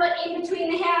that left foot in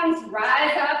between the hands,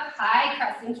 rise up, high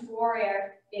crescent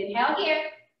warrior. Inhale here.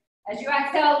 As you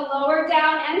exhale, lower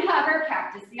down and hover,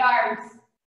 cactus the arms.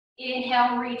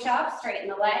 Inhale, reach up, straighten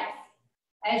the legs.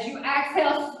 As you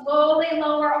exhale, slowly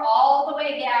lower all the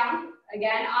way down.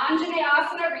 Again,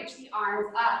 Anjaneyasana, reach the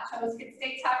arms up. Toes can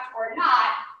stay tucked or not.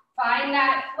 Find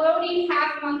that floating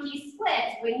half monkey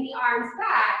split. Swing the arms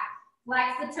back.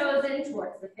 Flex the toes in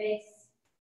towards the face.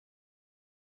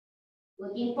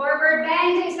 Looking forward,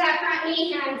 bend into that front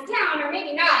knee, hands down, or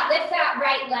maybe not. Lift that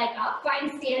right leg up. Find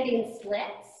standing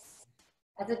splits.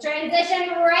 As a transition,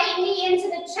 right knee into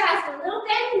the chest. A little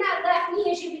bend in that left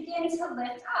knee as you begin to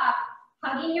lift up,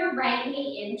 hugging your right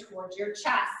knee in towards your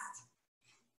chest.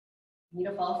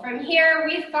 Beautiful. From here,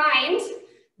 we find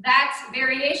that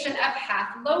variation of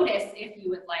half lotus, if you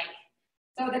would like.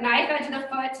 So the knife edge of the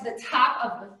foot to the top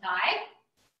of the thigh.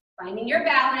 Finding your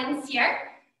balance here.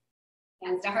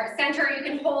 Hands to heart center. You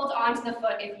can hold onto the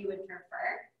foot if you would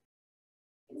prefer.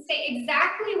 And stay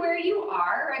exactly where you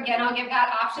are. Again, I'll give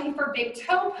that option for big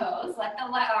toe pose. Let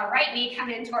the right knee come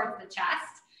in towards the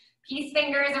chest. Peace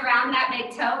fingers around that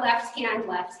big toe, left hand,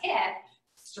 left hip.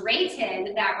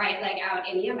 Straighten that right leg out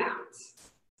any amount.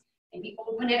 Maybe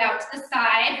open it out to the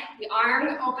side. The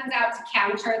arm opens out to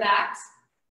counter that.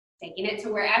 Taking it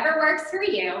to wherever works for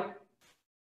you.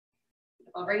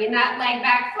 We'll bring that leg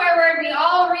back forward. We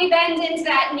all rebend into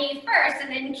that knee first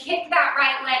and then kick that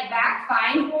right leg back.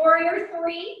 Find warrior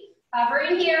three. Hover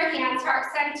in here, hands heart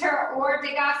center or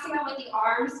Digasana with the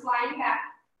arms flying back.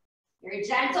 Your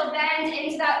gentle bend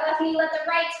into that left knee. Let the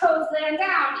right toes land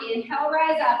down. Inhale,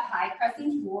 rise up, high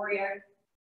crescent warrior.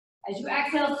 As you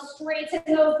exhale, straighten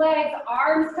those legs.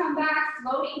 Arms come back,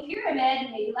 floating pyramid.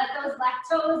 Maybe let those left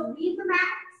toes leave the mat.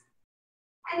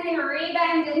 And then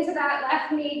rebend into that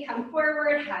left knee. Come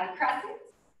forward, high crescent.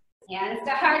 Hands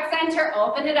to heart center.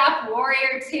 Open it up,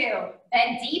 warrior two.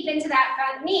 Bend deep into that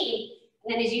front knee.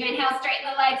 And then as you inhale, straighten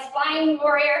the legs, flying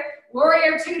warrior.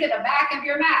 Warrior two to the back of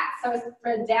your mat. So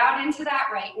spread down into that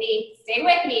right knee. Stay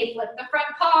with me. Flip the front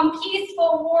palm.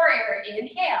 Peaceful warrior.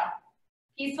 Inhale.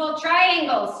 Peaceful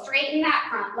triangle. Straighten that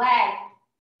front leg.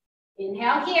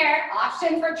 Inhale here.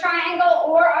 Option for triangle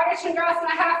or Ardha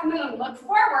Chandrasana half moon. Look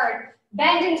forward.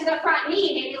 Bend into the front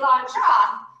knee. Maybe launch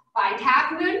off. Find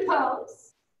half moon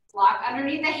pose. Block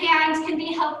underneath the hands can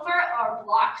be helpful, or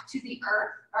block to the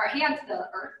earth, or hand to the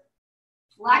earth.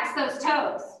 Flex those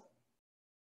toes.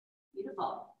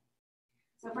 Beautiful.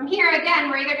 So from here, again,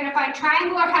 we're either going to find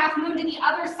triangle or half moon to the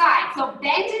other side. So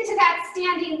bend into that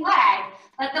standing leg.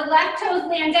 Let the left toes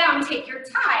land down. Take your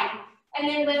time. And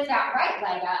then lift that right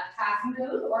leg up. Half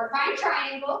moon or find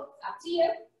triangle. Up to you.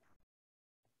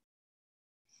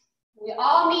 We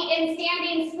all meet in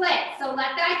standing split. So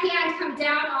let that hand come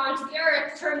down onto the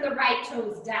earth. Turn the right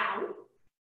toes down.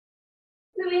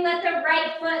 Then we let the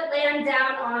right foot land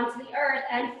down onto the earth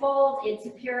and fold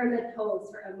into pyramid pose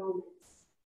for a moment.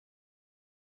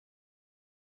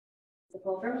 So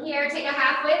pull from here, take a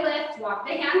halfway lift, walk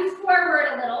the hands forward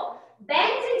a little,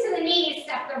 bend into the knees,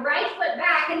 step the right foot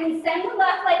back, and then send the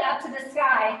left leg up to the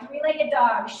sky, three-legged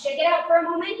dog. Shake it out for a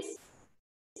moment.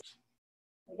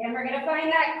 Again, we're gonna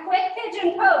find that quick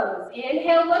pigeon pose.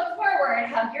 Inhale, look forward,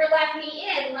 hug your left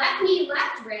knee,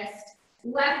 left wrist,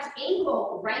 left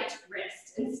ankle, right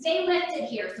wrist, and stay lifted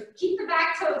here. So keep the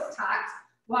back toes tucked,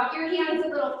 walk your hands a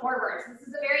little forward. So this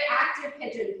is a very active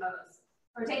pigeon pose.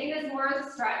 We're taking this more as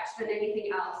a stretch than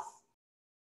anything else.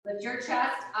 Lift your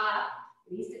chest up,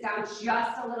 and you sit down just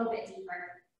a little bit deeper.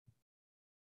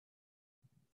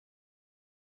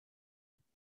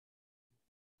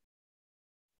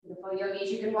 Beautiful,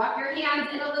 yogis. You can walk your hands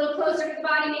in a little closer to the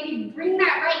body. Maybe bring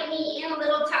that right knee in a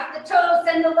little, tuck the toes,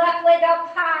 send the left leg up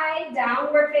high,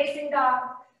 downward facing dog.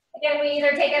 Again, we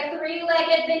either take a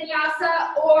three-legged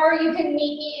vinyasa or you can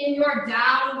meet me in your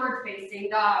downward facing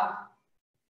dog.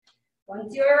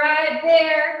 Once you arrive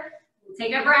there, we'll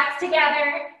take a breath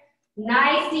together.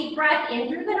 Nice deep breath in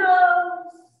through the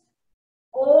nose.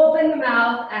 Open the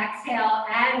mouth, exhale,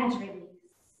 and release.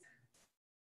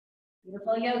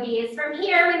 Beautiful, yogis. From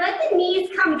here, we let the knees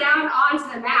come down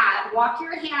onto the mat. Walk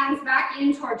your hands back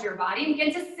in towards your body and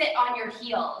begin to sit on your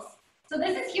heels. So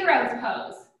this is hero's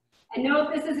pose. And know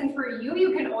if this isn't for you,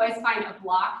 you can always find a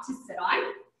block to sit on.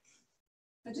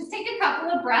 So just take a couple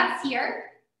of breaths here.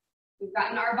 We've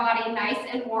gotten our body nice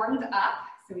and warmed up,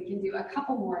 so we can do a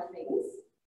couple more things.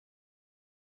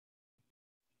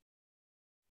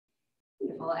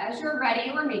 Beautiful. As you're ready,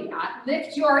 or maybe not,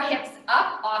 lift your hips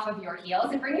up off of your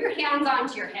heels and bring your hands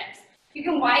onto your hips. You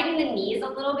can widen the knees a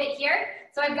little bit here.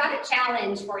 So I've got a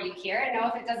challenge for you here. I know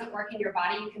if it doesn't work in your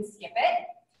body, you can skip it.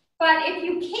 But if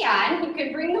you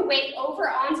can bring the weight over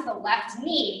onto the left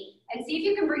knee and see if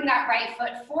you can bring that right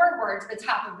foot forward to the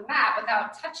top of the mat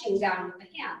without touching down with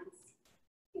the hands.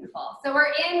 Beautiful. So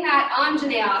we're in that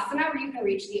Anjaneyasana where you can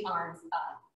reach the arms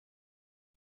up.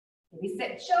 Maybe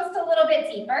sit just a little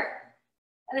bit deeper.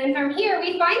 And then from here,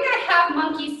 we find that half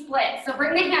monkey split. So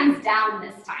bring the hands down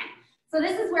this time. So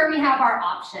this is where we have our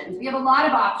options. We have a lot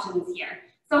of options here.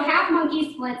 So half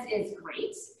monkey splits is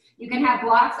great. You can have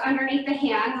blocks underneath the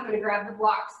hands. I'm going to grab the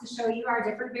blocks to show you our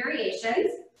different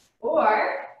variations.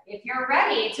 Or if you're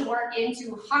ready to work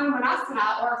into Hanuman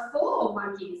or full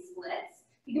monkey splits,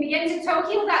 you can begin to toe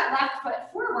heel that left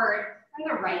foot forward and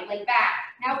the right leg back.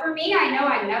 Now for me, I know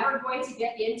I'm never going to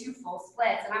get into full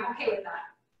splits, and I'm okay with that.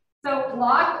 So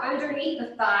block underneath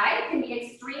the thigh can be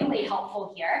extremely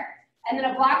helpful here. And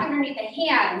then a block underneath the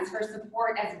hands for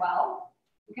support as well.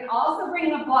 You can also bring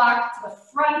the block to the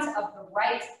front of the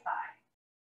right thigh.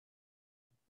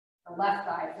 The left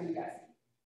thigh for you guys.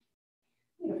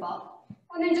 Beautiful.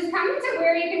 And then just come to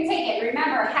where you can take it.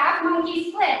 Remember, half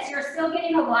monkey splits. You're still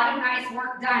getting a lot of nice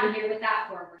work done here with that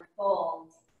forward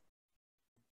fold.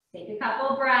 Take a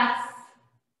couple breaths.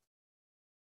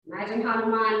 Imagine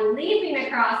Hanuman leaping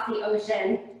across the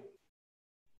ocean.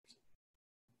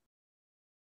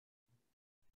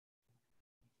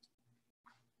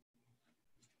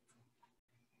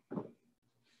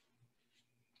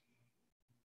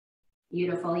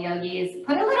 Beautiful, yogis.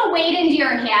 Put a little weight into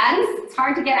your hands. It's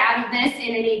hard to get out of this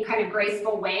in any kind of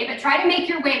graceful way, but try to make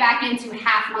your way back into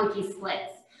half monkey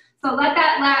splits. So let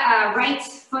that right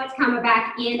foot come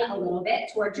back in a little bit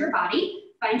towards your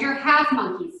body. Find your half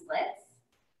monkey splits.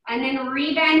 And then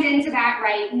rebend into that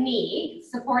right knee,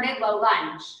 supported low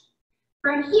lunge.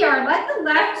 From here, let the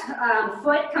left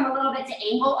foot come a little bit to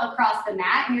angle across the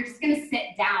mat, and you're just gonna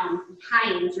sit down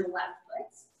behind your left foot.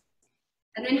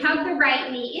 And then hug the right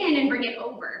knee in and bring it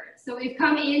over. So we've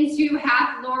come into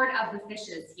half Lord of the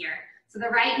Fishes here. So the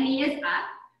right knee is up,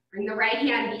 bring the right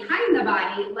hand behind the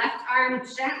body, left arm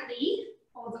gently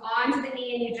holds onto the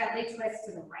knee, and you gently twist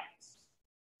to the right.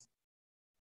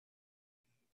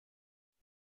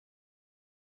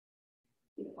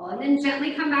 Beautiful. And then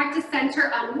gently come back to center,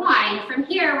 unwind. From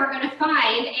here, we're going to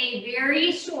find a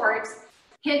very short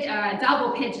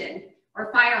double pigeon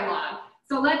or fire log.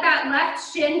 So let that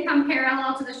left shin come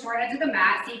parallel to the short edge of the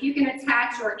mat. See if you can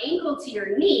attach your ankle to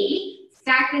your knee.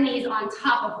 Stack the knees on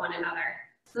top of one another.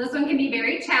 So this one can be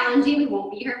very challenging. We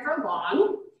won't be here for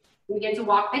long. We begin to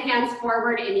walk the hands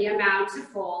forward any amount to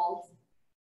fold.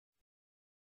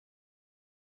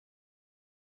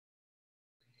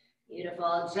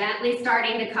 Beautiful. Gently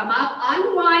starting to come up.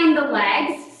 Unwind the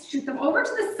legs. Shoot them over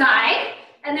to the side.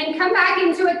 And then come back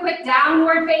into a quick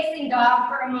downward facing dog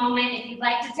for a moment. If you'd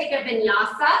like to take a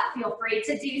vinyasa, feel free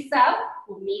to do so.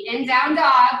 We'll meet in down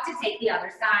dog to take the other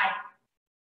side.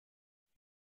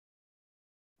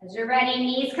 As you're ready,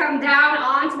 knees come down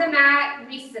onto the mat.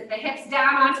 We sit the hips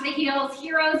down onto the heels,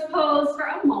 hero's pose for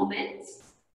a moment.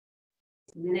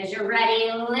 And then as you're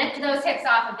ready, lift those hips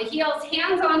off of the heels,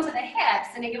 hands onto the hips.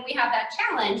 And again, we have that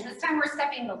challenge. This time we're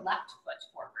stepping the left foot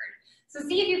forward. So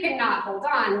see if you can not hold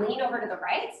on. Lean over to the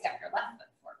right, step your left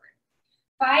foot forward.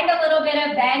 Find a little bit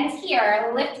of bend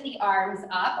here. Lift the arms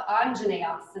up,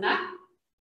 Anjaneyasana.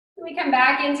 We come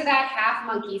back into that half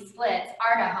monkey split,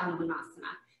 Ardha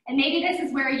Hanumanasana. And maybe this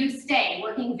is where you stay,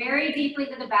 working very deeply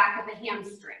to the back of the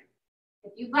hamstring.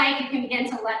 If you'd like, you can begin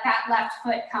to let that left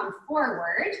foot come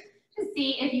forward to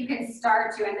see if you can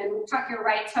start to, and then tuck your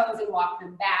right toes and walk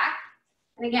them back.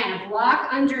 And again, a block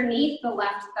underneath the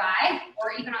left thigh,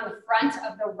 or even on the front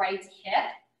of the right hip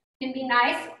can be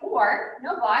nice, or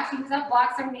no blocks, you can have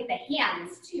blocks underneath the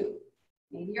hands too.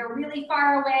 Maybe you're really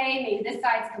far away, maybe this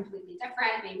side's completely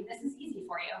different, maybe this is easy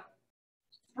for you.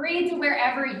 Breathe to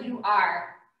wherever you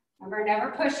are. Remember,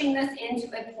 never pushing this into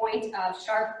a point of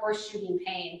sharp or shooting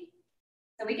pain.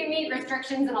 So we can meet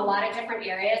restrictions in a lot of different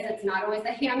areas. It's not always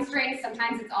the hamstrings,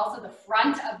 sometimes it's also the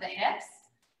front of the hips.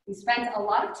 We spent a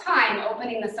lot of time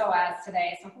opening the psoas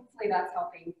today, so hopefully that's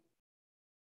helping.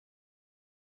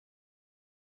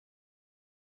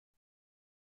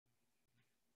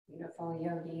 Beautiful,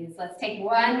 yogis. Let's take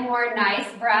one more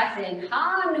nice breath in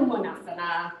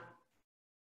Hanumanasana.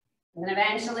 And then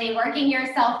eventually working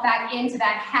yourself back into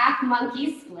that half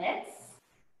monkey splits.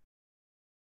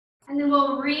 And then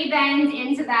we'll re-bend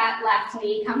into that left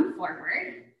knee, come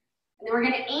forward. And then we're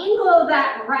going to angle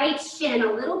that right shin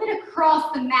a little bit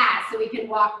across the mat so we can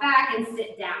walk back and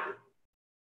sit down.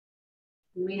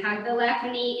 And we hug the left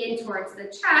knee in towards the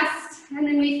chest, and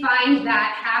then we find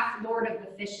that half Lord of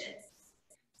the Fishes.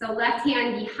 So left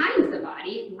hand behind the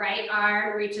body, right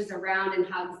arm reaches around and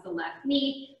hugs the left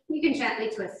knee. You can gently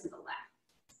twist to the left.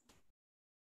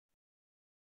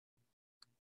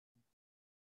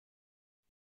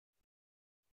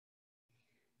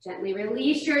 Gently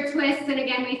release your twist, and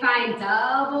again, we find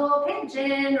double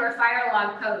pigeon or fire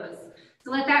log pose.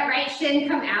 So let that right shin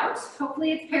come out.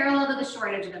 Hopefully it's parallel to the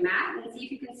short edge of the mat, and see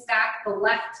if you can stack the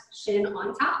left shin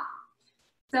on top.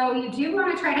 So you do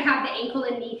want to try to have the ankle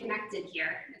and knee connected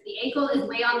here. If the ankle is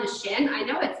way on the shin, I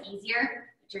know it's easier,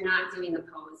 but you're not doing the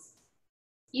pose.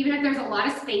 Even if there's a lot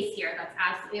of space here, that's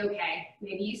absolutely okay.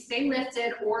 Maybe you stay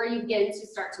lifted or you begin to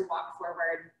start to walk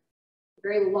forward.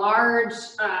 Very large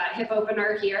hip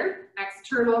opener here,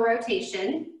 external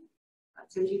rotation.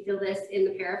 Sometimes you feel this in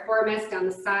the piriformis, down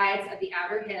the sides of the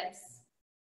outer hips.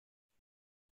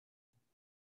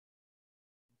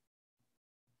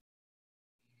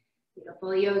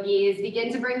 Beautiful, yogis.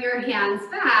 Begin to bring your hands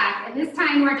back, and this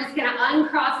time we're just gonna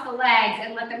uncross the legs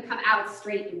and let them come out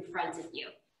straight in front of you.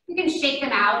 You can shake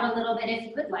them out a little bit if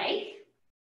you would like.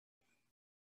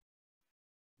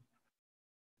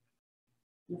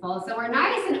 So we're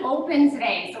nice and open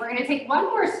today. So we're going to take one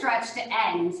more stretch to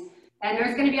end. And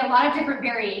there's going to be a lot of different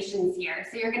variations here.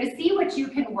 So you're going to see what you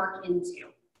can work into.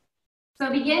 So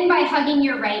begin by hugging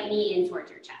your right knee in towards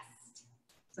your chest.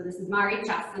 So this is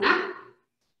Marichasana.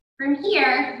 From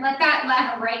here, let that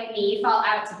left right knee fall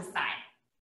out to the side.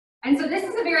 And so this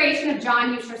is a variation of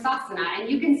Janushirasana. And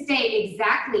you can stay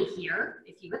exactly here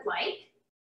if you would like.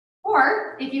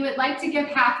 Or if you would like to give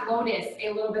half lotus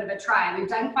a little bit of a try, we've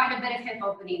done quite a bit of hip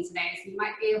opening today, so you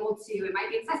might be able to, it might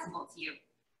be accessible to you.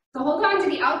 So hold on to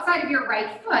the outside of your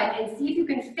right foot and see if you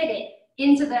can fit it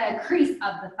into the crease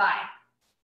of the thigh.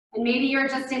 And maybe you're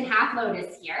just in half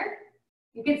lotus here.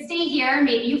 You can stay here,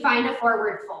 maybe you find a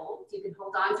forward fold. You can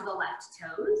hold on to the left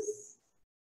toes.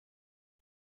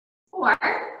 Or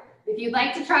if you'd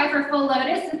like to try for full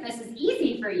lotus, if this is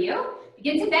easy for you,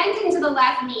 begin to bend into the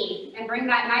left knee and bring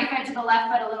that knife edge of the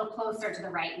left foot a little closer to the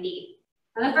right knee.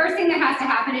 Now the first thing that has to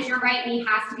happen is your right knee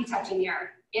has to be touching the earth.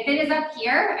 If it is up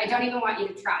here, I don't even want you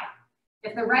to try.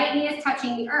 If the right knee is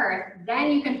touching the earth,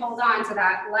 then you can hold on to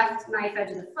that left knife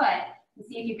edge of the foot and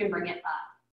see if you can bring it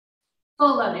up.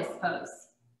 Full lotus pose.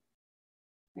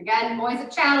 Again, always a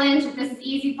challenge. If this is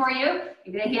easy for you,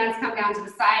 maybe the hands come down to the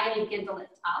side and you begin to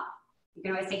lift up. You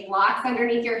can always take blocks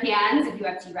underneath your hands if you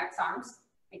have T-Rex arms.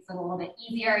 Makes it a little bit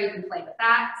easier. You can play with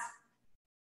that.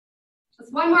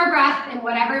 Just one more breath in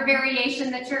whatever variation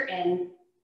that you're in.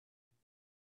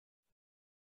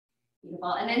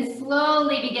 Beautiful. And then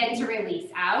slowly begin to release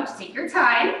out. Take your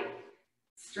time.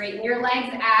 Straighten your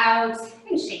legs out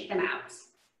and shake them out.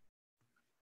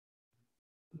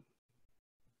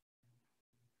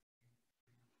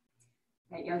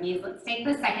 All right, yogis, let's take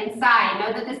the second side.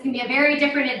 Know that this can be a very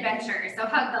different adventure. So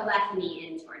hug the left knee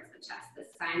in towards the chest this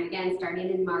time. Again, starting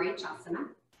in Marichasana.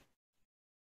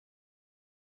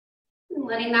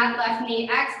 Letting that left knee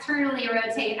externally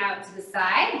rotate out to the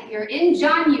side. You're in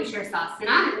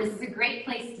Janushirasana, and this is a great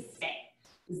place to stay.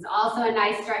 This is also a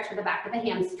nice stretch for the back of the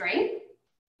hamstring. If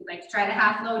you'd like to try the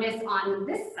half lotus on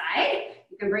this side,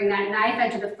 you can bring that knife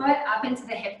edge of the foot up into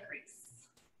the hip crease.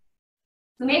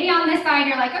 So maybe on this side,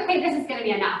 you're like, okay, this is gonna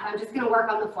be enough. I'm just gonna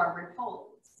work on the forward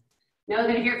folds. Know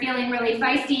that if you're feeling really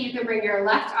feisty, you can bring your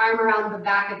left arm around the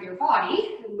back of your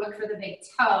body and look for the big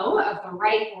toe of the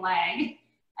right leg,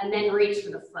 and then reach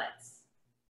for the foot.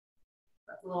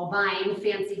 That's a little Vine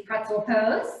fancy pretzel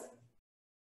pose.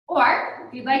 Or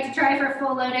if you'd like to try for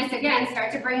full lotus, again,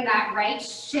 start to bring that right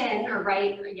shin or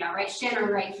right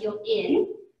heel in.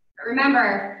 But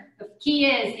remember, the key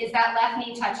is that left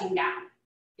knee touching down.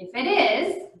 If it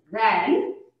is,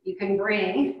 then you can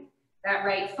bring that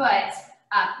right foot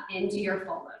up into your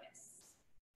full lotus.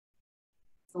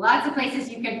 So lots of places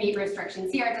you could meet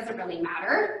restrictions here. It doesn't really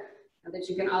matter. Know that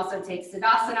you can also take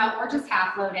Siddhasana or just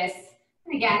half lotus.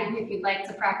 And again, if you'd like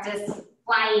to practice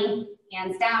flying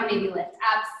hands down, maybe lift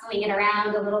up, swing it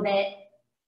around a little bit.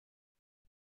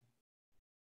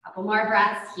 Couple more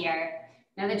breaths here.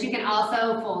 Know that you can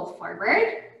also fold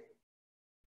forward.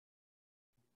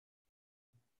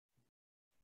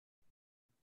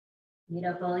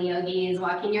 Beautiful, yogis.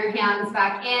 Walking your hands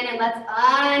back in, and let's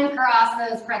uncross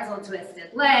those pretzel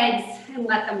twisted legs and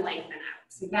let them lengthen out.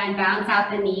 Again, bounce out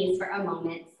the knees for a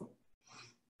moment.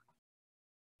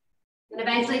 And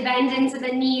eventually bend into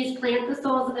the knees, plant the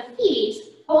soles of the feet,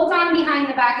 hold on behind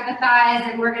the back of the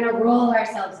thighs, and we're gonna roll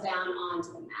ourselves down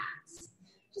onto the mat.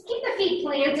 Just keep the feet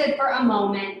planted for a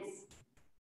moment.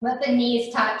 Let the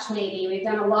knees touch maybe. We've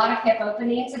done a lot of hip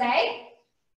opening today.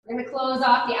 We're gonna close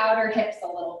off the outer hips a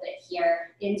little bit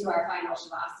here into our final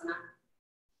Shavasana.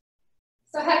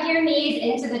 So hug your knees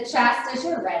into the chest as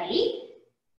you're ready.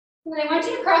 And then I want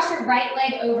you to cross your right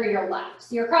leg over your left.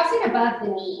 So you're crossing above the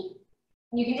knee.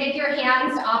 You can take your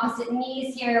hands to opposite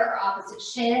knees here, or opposite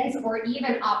shins, or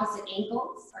even opposite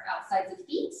ankles or outsides of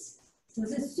feet. So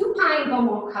this is Supine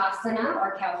Gomukhasana,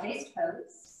 or cow-faced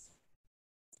pose.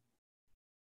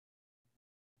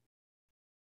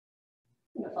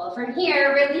 Beautiful. From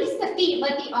here, release the feet.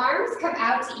 Let the arms come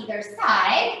out to either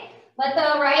side. Let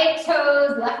the right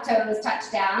toes, left toes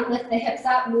touch down. Lift the hips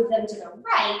up, move them to the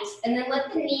right, and then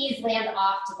let the knees land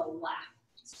off to the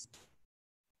left.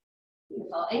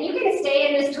 Beautiful. And you can stay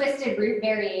in this twisted root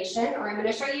variation, or I'm going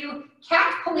to show you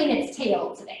cat pulling its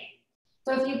tail today.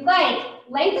 So if you'd like,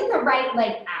 lengthen the right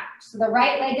leg out. So the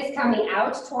right leg is coming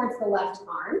out towards the left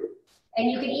arm, and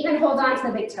you can even hold on to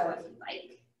the big toe if you'd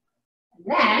like. And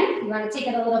then, you want to take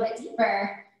it a little bit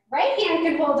deeper, right hand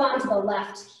can hold on to the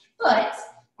left foot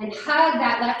and hug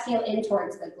that left heel in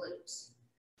towards the glute.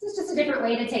 This is just a different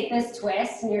way to take this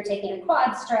twist, and you're taking a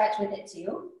quad stretch with it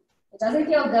too. If it doesn't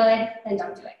feel good, then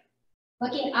don't do it.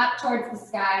 Looking up towards the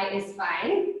sky is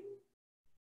fine.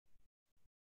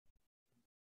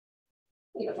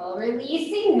 Beautiful.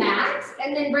 Releasing that,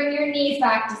 and then bring your knees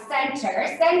back to center.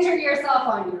 Center yourself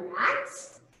on your mat.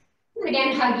 And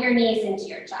again, hug your knees into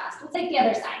your chest. We'll take the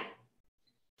other side.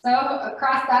 So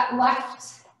across that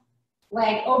left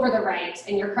leg over the right,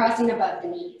 and you're crossing above the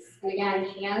knees. And again,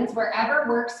 hands wherever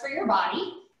works for your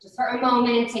body. Just for a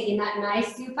moment, taking that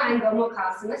nice supine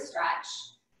Gomukhasana stretch.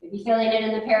 Maybe feeling it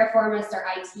in the piriformis or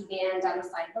IT band down the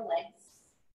side of the legs.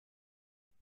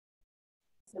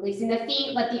 Releasing the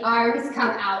feet, let the arms come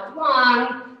out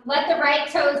long. Let the right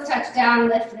toes touch down,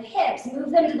 lift the hips. Move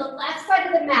them to the left side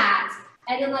of the mat,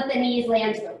 and then let the knees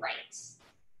land to the right.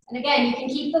 And again, you can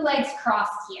keep the legs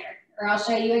crossed here, or I'll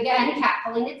show you again, cat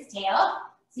pulling its tail.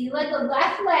 So you let the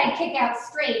left leg kick out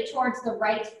straight towards the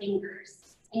right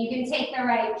fingers. And you can take the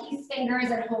right peace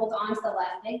fingers and hold onto the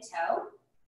left big toe.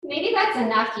 Maybe that's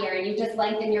enough here, and you just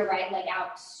lengthen your right leg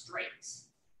out straight.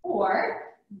 Or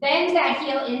bend that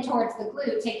heel in towards the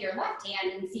glute, take your left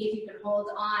hand and see if you can hold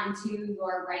on to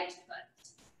your right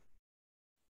foot.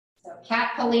 So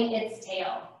cat pulling its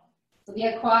tail. This will be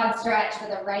a quad stretch for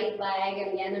the right leg,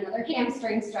 and again, another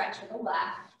hamstring stretch for the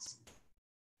left.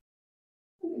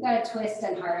 We've got a twist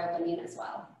and heart opening as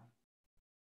well.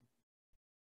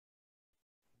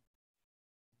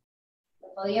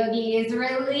 Yogis,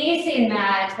 releasing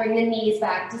that, bring the knees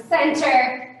back to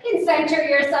center. You can center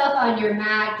yourself on your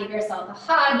mat, give yourself a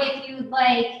hug if you'd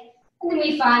like, and then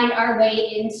we find our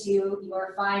way into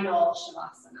your final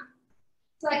Shavasana.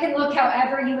 So I can look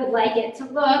however you would like it to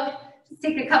look. Just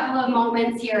take a couple of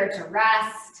moments here to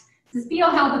rest, just feel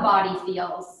how the body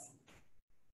feels.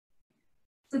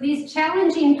 So these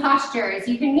challenging postures,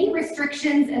 you can meet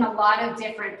restrictions in a lot of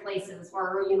different places,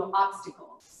 or obstacles.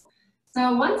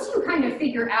 So once you kind of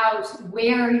figure out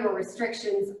where your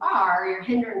restrictions are, your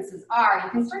hindrances are, you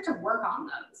can start to work on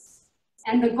those.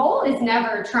 And the goal is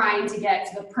never trying to get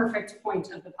to the perfect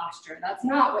point of the posture. That's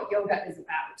not what yoga is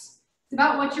about. It's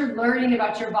about what you're learning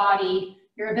about your body,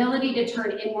 your ability to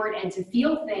turn inward and to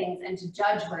feel things and to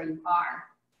judge where you are.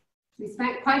 We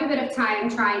spent quite a bit of time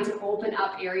trying to open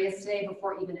up areas today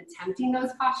before even attempting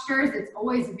those postures. It's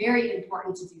always very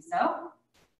important to do so.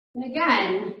 And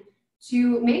again,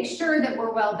 to make sure that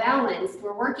we're well balanced,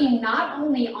 we're working not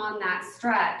only on that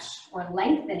stretch or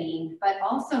lengthening, but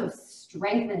also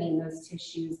strengthening those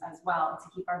tissues as well to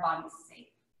keep our bodies safe.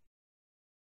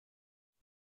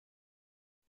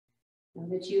 Know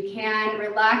that you can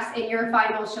relax in your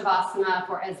final Shavasana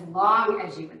for as long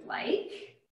as you would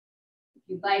like. If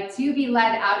you'd like to be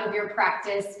led out of your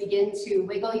practice, begin to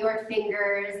wiggle your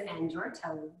fingers and your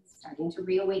toes, starting to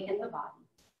reawaken the body.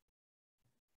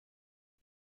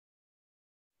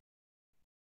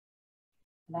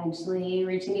 Eventually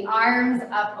reaching the arms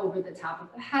up over the top of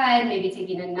the head, maybe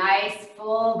taking a nice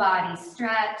full body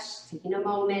stretch, taking a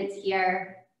moment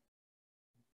here.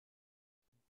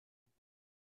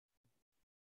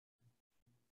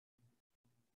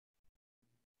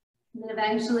 And then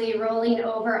eventually rolling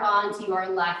over onto your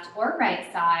left or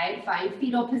right side. Find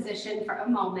fetal position for a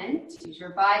moment. Use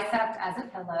your bicep as a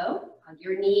pillow. Hug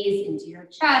your knees into your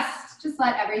chest. Just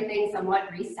let everything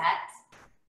somewhat reset.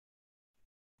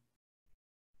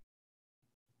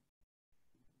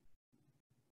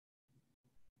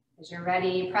 As you're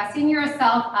ready, pressing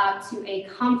yourself up to a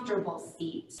comfortable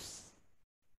seat.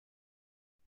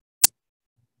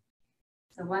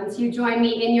 So once you join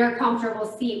me in your comfortable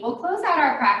seat, we'll close out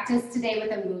our practice today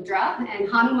with a mudra. And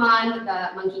Hanuman, the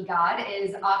monkey god,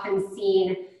 is often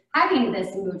seen having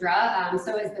this mudra.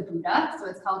 So is the Buddha. So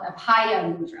it's called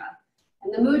Abhaya mudra.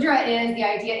 And the mudra is, the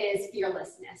idea is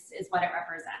fearlessness is what it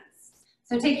represents.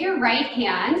 So take your right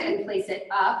hand and place it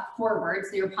up forward.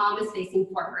 So your palm is facing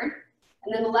forward.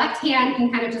 And then the left hand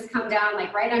can kind of just come down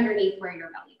like right underneath where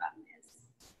your belly button is.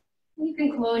 And you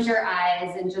can close your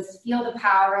eyes and just feel the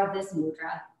power of this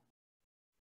mudra.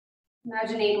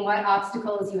 Imagining what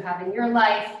obstacles you have in your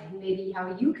life, maybe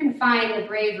how you can find the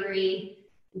bravery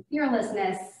and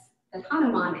fearlessness that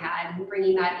Hanuman had, and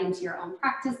bringing that into your own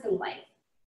practice and life.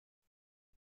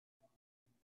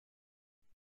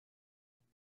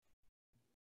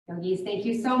 Yogis, thank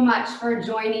you so much for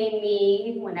joining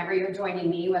me whenever you're joining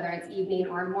me, whether it's evening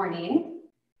or morning.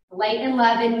 The light and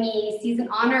love in me sees and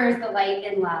honors the light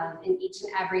and love in each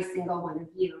and every single one of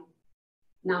you.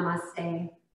 Namaste.